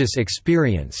religious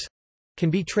experience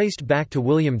can be traced back to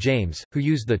William James, who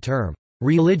used the term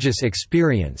religious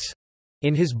experience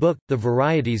in his book, The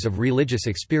Varieties of Religious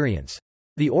Experience.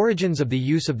 The origins of the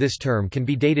use of this term can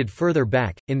be dated further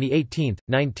back. In the 18th,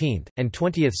 19th, and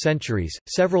 20th centuries,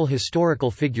 several historical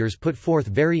figures put forth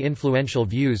very influential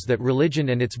views that religion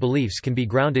and its beliefs can be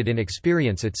grounded in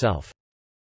experience itself.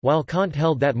 While Kant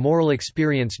held that moral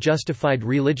experience justified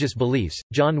religious beliefs,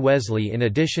 John Wesley, in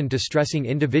addition to stressing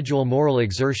individual moral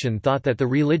exertion, thought that the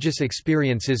religious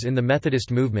experiences in the Methodist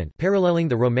movement, paralleling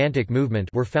the Romantic movement,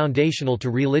 were foundational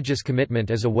to religious commitment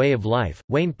as a way of life.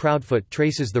 Wayne Proudfoot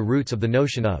traces the roots of the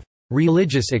notion of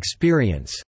religious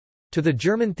experience to the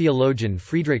German theologian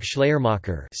Friedrich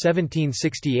Schleiermacher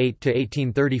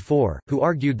 (1768–1834), who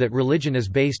argued that religion is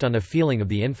based on a feeling of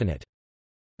the infinite.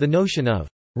 The notion of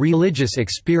religious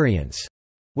experience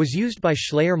was used by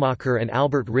Schleiermacher and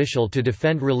Albert Ritschl to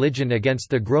defend religion against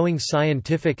the growing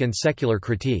scientific and secular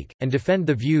critique, and defend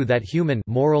the view that human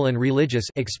moral and religious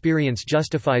experience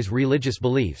justifies religious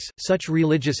beliefs. Such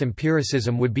religious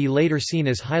empiricism would be later seen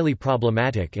as highly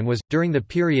problematic and was, during the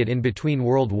period in between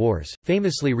world wars,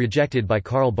 famously rejected by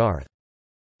Karl Barth.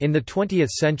 In the 20th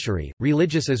century,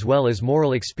 religious as well as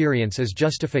moral experience as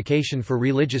justification for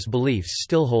religious beliefs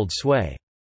still hold sway.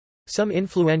 Some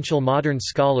influential modern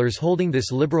scholars holding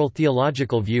this liberal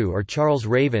theological view are Charles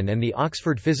Raven and the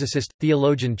Oxford physicist,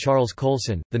 theologian Charles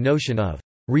Colson. The notion of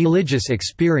religious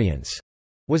experience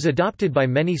was adopted by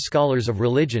many scholars of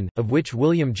religion, of which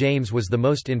William James was the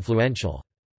most influential.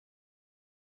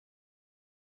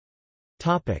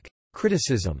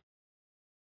 Criticism.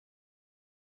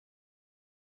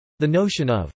 The notion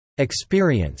of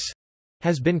experience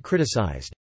has been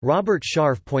criticized. Robert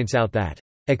Scharf points out that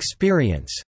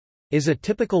experience is a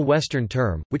typical Western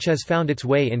term, which has found its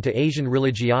way into Asian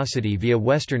religiosity via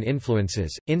Western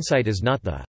influences. Insight is not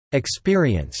the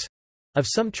experience of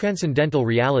some transcendental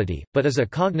reality, but is a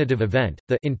cognitive event,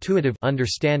 the intuitive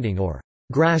understanding or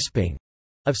grasping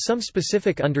of some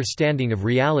specific understanding of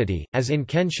reality, as in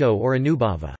Kensho or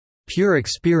Anubhava. Pure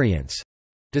experience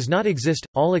does not exist,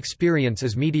 all experience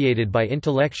is mediated by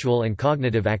intellectual and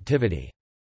cognitive activity.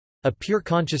 A pure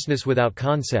consciousness without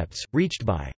concepts, reached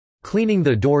by cleaning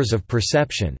the doors of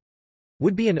perception,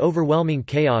 would be an overwhelming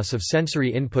chaos of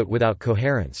sensory input without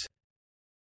coherence.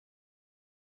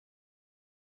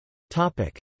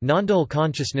 Non-dual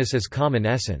consciousness as common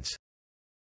essence.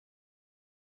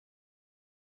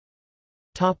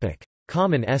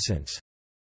 Common essence.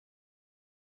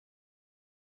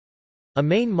 A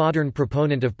main modern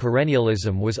proponent of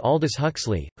perennialism was Aldous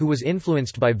Huxley, who was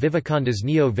influenced by Vivekananda's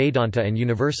Neo-Vedanta and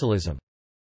Universalism.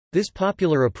 This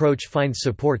popular approach finds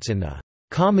supports in the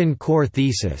common core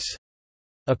thesis.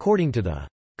 According to the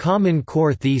common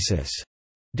core thesis,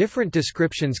 different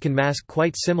descriptions can mask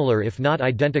quite similar if not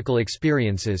identical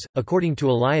experiences. According to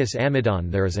Elias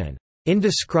Amidon, there is an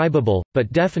indescribable,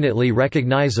 but definitely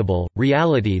recognizable,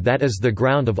 reality that is the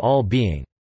ground of all being.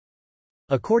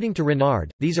 According to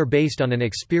Renard, these are based on an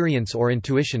experience or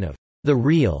intuition of the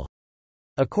real.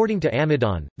 According to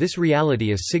Amidon, this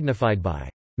reality is signified by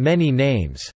many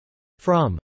names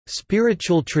from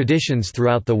spiritual traditions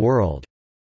throughout the world.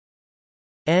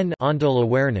 Non-dual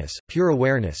awareness, pure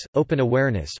awareness, open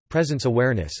awareness, presence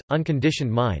awareness,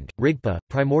 unconditioned mind, Rigpa,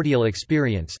 primordial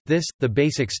experience, this, the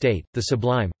basic state, the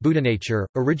sublime, Buddha nature,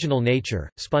 original nature,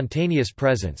 spontaneous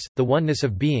presence, the oneness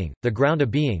of being, the ground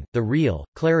of being, the real,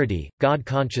 clarity, God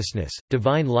consciousness,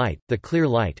 divine light, the clear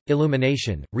light,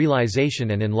 illumination,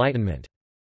 realization and enlightenment.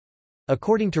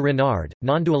 According to Renard,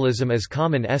 nondualism as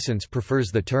common essence prefers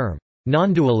the term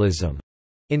nondualism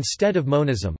instead of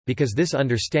monism, because this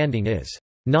understanding is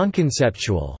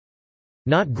non-conceptual.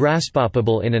 not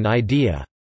graspable in an idea.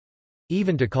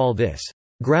 Even to call this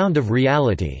ground of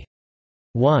reality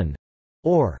one,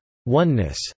 or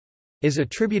oneness, is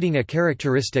attributing a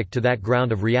characteristic to that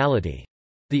ground of reality.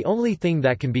 The only thing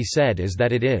that can be said is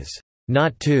that it is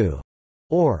not two,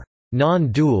 or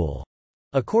non-dual.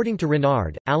 According to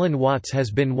Renard, Alan Watts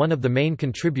has been one of the main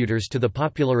contributors to the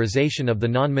popularization of the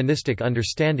non-monistic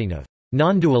understanding of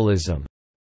nondualism.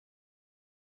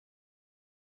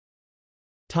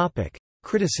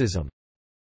 Criticism.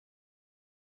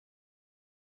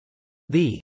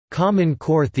 The Common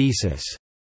Core thesis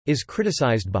is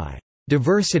criticized by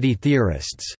diversity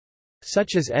theorists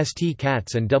such as S.T.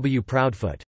 Katz and W.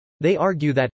 Proudfoot. They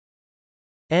argue that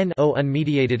no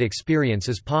unmediated experience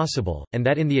is possible, and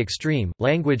that in the extreme,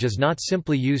 language is not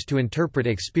simply used to interpret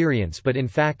experience but in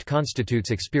fact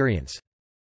constitutes experience.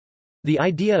 The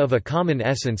idea of a common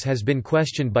essence has been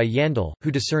questioned by Yandel,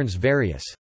 who discerns various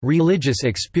religious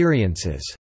experiences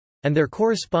and their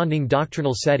corresponding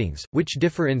doctrinal settings, which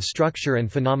differ in structure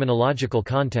and phenomenological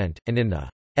content, and in the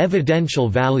evidential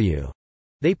value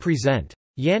they present.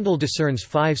 Yandel discerns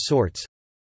 5 sorts: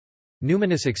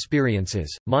 numinous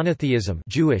experiences, monotheism,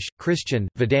 Jewish, Christian,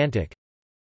 Vedantic;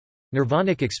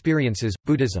 nirvanic experiences,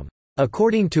 Buddhism,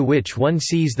 according to which one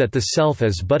sees that the self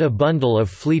is but a bundle of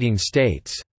fleeting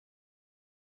states;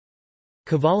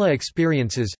 Kabbalah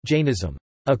experiences, Jainism,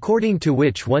 according to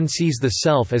which one sees the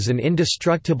self as an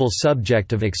indestructible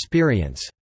subject of experience;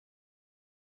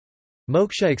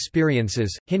 moksha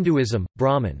experiences, Hinduism,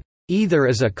 Brahman, either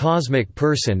as a cosmic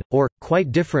person, or,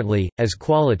 quite differently, as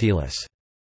qualityless;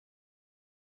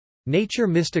 nature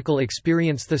mystical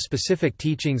experience. The specific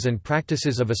teachings and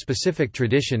practices of a specific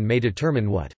tradition may determine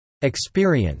what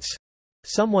experience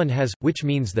someone has, which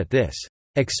means that this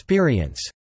experience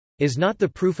is not the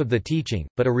proof of the teaching,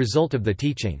 but a result of the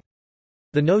teaching.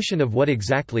 The notion of what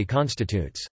exactly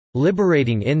constitutes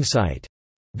liberating insight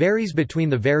varies between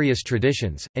the various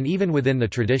traditions, and even within the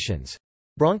traditions.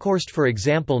 Bronkhorst, for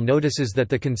example, notices that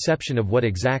the conception of what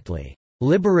exactly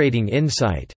liberating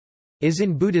insight is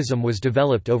in Buddhism was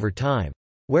developed over time.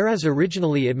 Whereas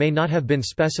originally it may not have been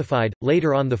specified,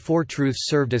 later on the Four Truths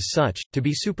served as such, to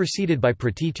be superseded by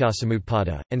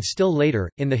pratityasamutpada, and still later,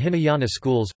 in the Hinayana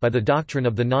schools, by the doctrine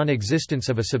of the non-existence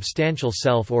of a substantial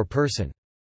self or person.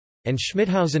 And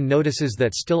Schmidhausen notices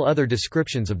that still other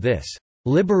descriptions of this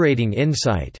liberating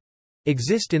insight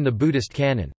exist in the Buddhist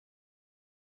canon.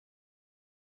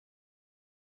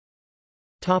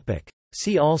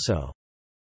 See also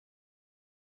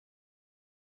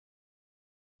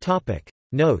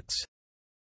Notes.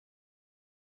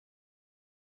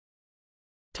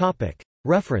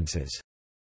 References.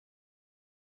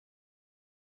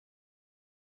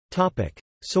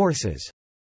 Sources.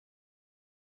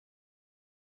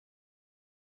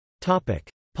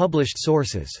 Published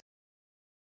sources.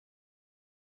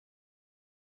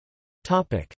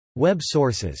 Web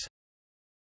sources.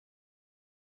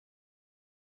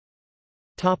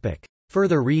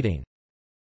 Further reading.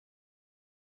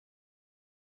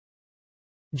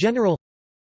 General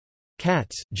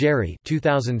Katz, Jerry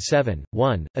 2007,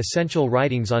 1, Essential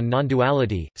Writings on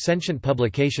Non-Duality, Sentient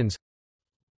Publications.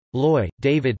 Loy,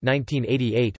 David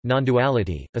 1988,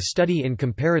 Non-Duality, A Study in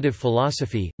Comparative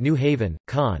Philosophy, New Haven,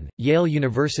 Conn, Yale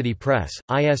University Press,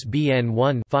 ISBN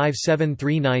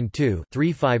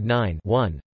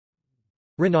 1-57392-359-1.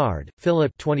 Renard,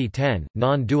 Philip 2010,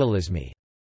 Non-Dualisme.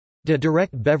 De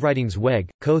direct Bevrightingsweg,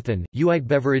 Kothen,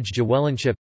 Uitbeverage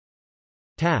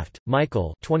Taft,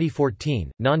 Michael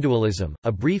 2014, Nondualism,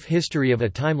 A Brief History of a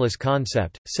Timeless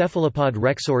Concept, Cephalopod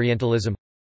Rex Orientalism.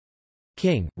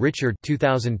 King, Richard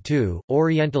 2002,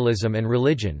 Orientalism and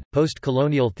Religion,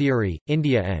 Post-Colonial Theory,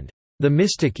 India and the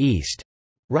Mystic East,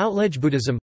 Routledge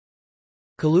Buddhism.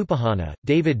 Kalupahana,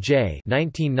 David J.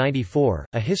 1994,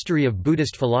 A History of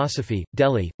Buddhist Philosophy,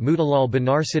 Delhi, Motilal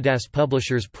Banarsidass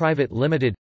Publishers Private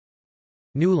Limited.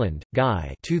 Newland,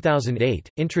 Guy 2008,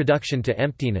 Introduction to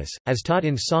Emptiness, as taught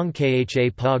in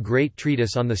Sangkha Pa Great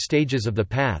Treatise on the Stages of the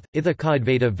Path,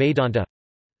 Ithakadvaita Vedanta.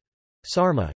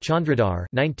 Sarma, Chandradhar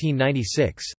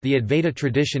 1996, The Advaita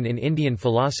Tradition in Indian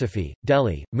Philosophy,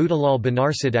 Delhi, Motilal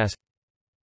Banarsidass.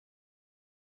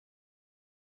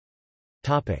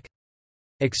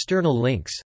 External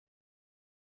links.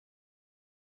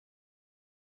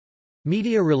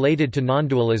 Media related to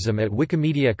non-dualism at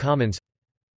Wikimedia Commons.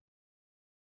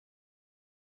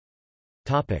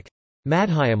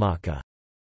 Madhyamaka.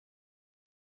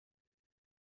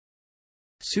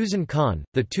 Susan Kahn,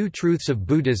 The Two Truths of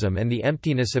Buddhism and the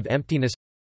Emptiness of Emptiness.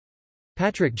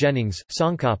 Patrick Jennings,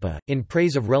 Tsongkhapa, In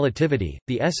Praise of Relativity,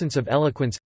 The Essence of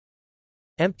Eloquence.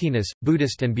 Emptiness,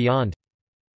 Buddhist and Beyond.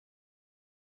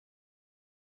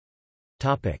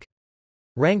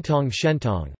 Rangtong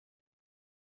Shentong.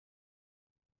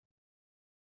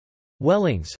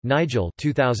 Wellings, Nigel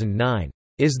 2009.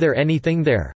 Is There Anything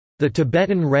There? The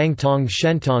Tibetan Rangtong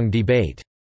Shentong Debate.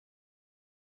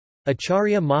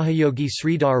 Acharya Mahayogi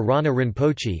Sridhar Rana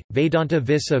Rinpoche, Vedanta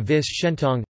Vis a Vis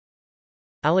Shentong.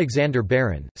 Alexander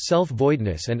Barron,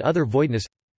 Self-Voidness and Other Voidness.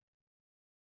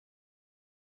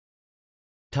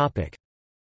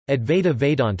 Advaita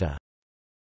Vedanta.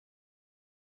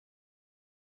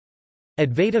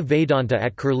 Advaita Vedanta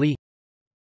at Curlie.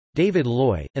 David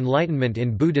Loy, Enlightenment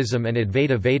in Buddhism and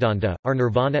Advaita Vedanta, Are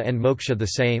Nirvana and Moksha the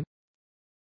Same?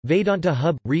 Vedanta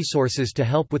Hub – Resources to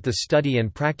help with the study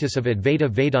and practice of Advaita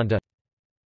Vedanta.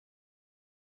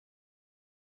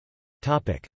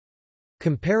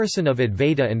 Comparison of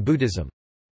Advaita and Buddhism.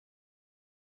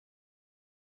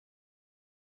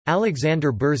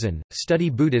 Alexander Berzin, Study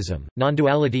Buddhism,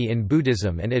 Nonduality in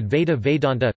Buddhism and Advaita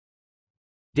Vedanta.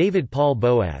 David Paul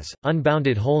Boaz,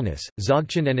 Unbounded Wholeness,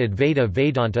 Dzogchen and Advaita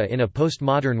Vedanta in a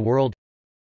Postmodern World.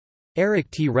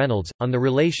 Eric T. Reynolds, On the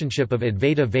Relationship of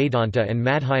Advaita Vedanta and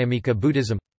Madhyamika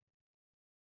Buddhism.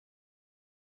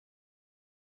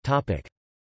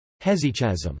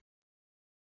 Hesychasm.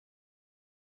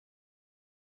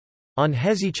 On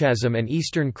Hesychasm and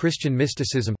Eastern Christian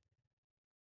Mysticism.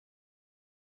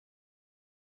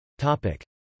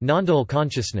 Nondual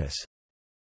consciousness.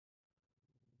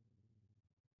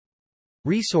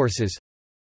 Resources: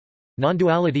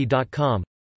 Nonduality.com,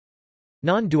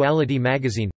 Non-Duality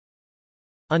Magazine,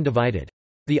 Undivided.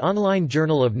 The Online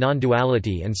Journal of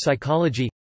Non-Duality and Psychology.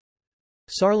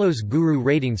 Sarlo's Guru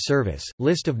Rating Service,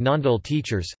 list of non-dual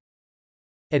teachers.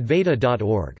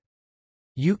 Advaita.org.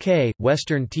 UK,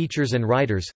 Western teachers and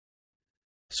writers.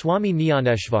 Swami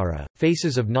Nyaneshvara,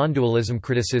 Faces of Non-Dualism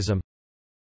Criticism.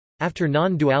 After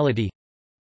Non-Duality.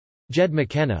 Jed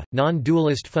McKenna,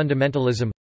 Non-Dualist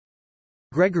Fundamentalism.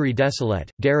 Gregory Desilette,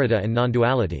 Derrida and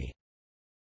Non-Duality.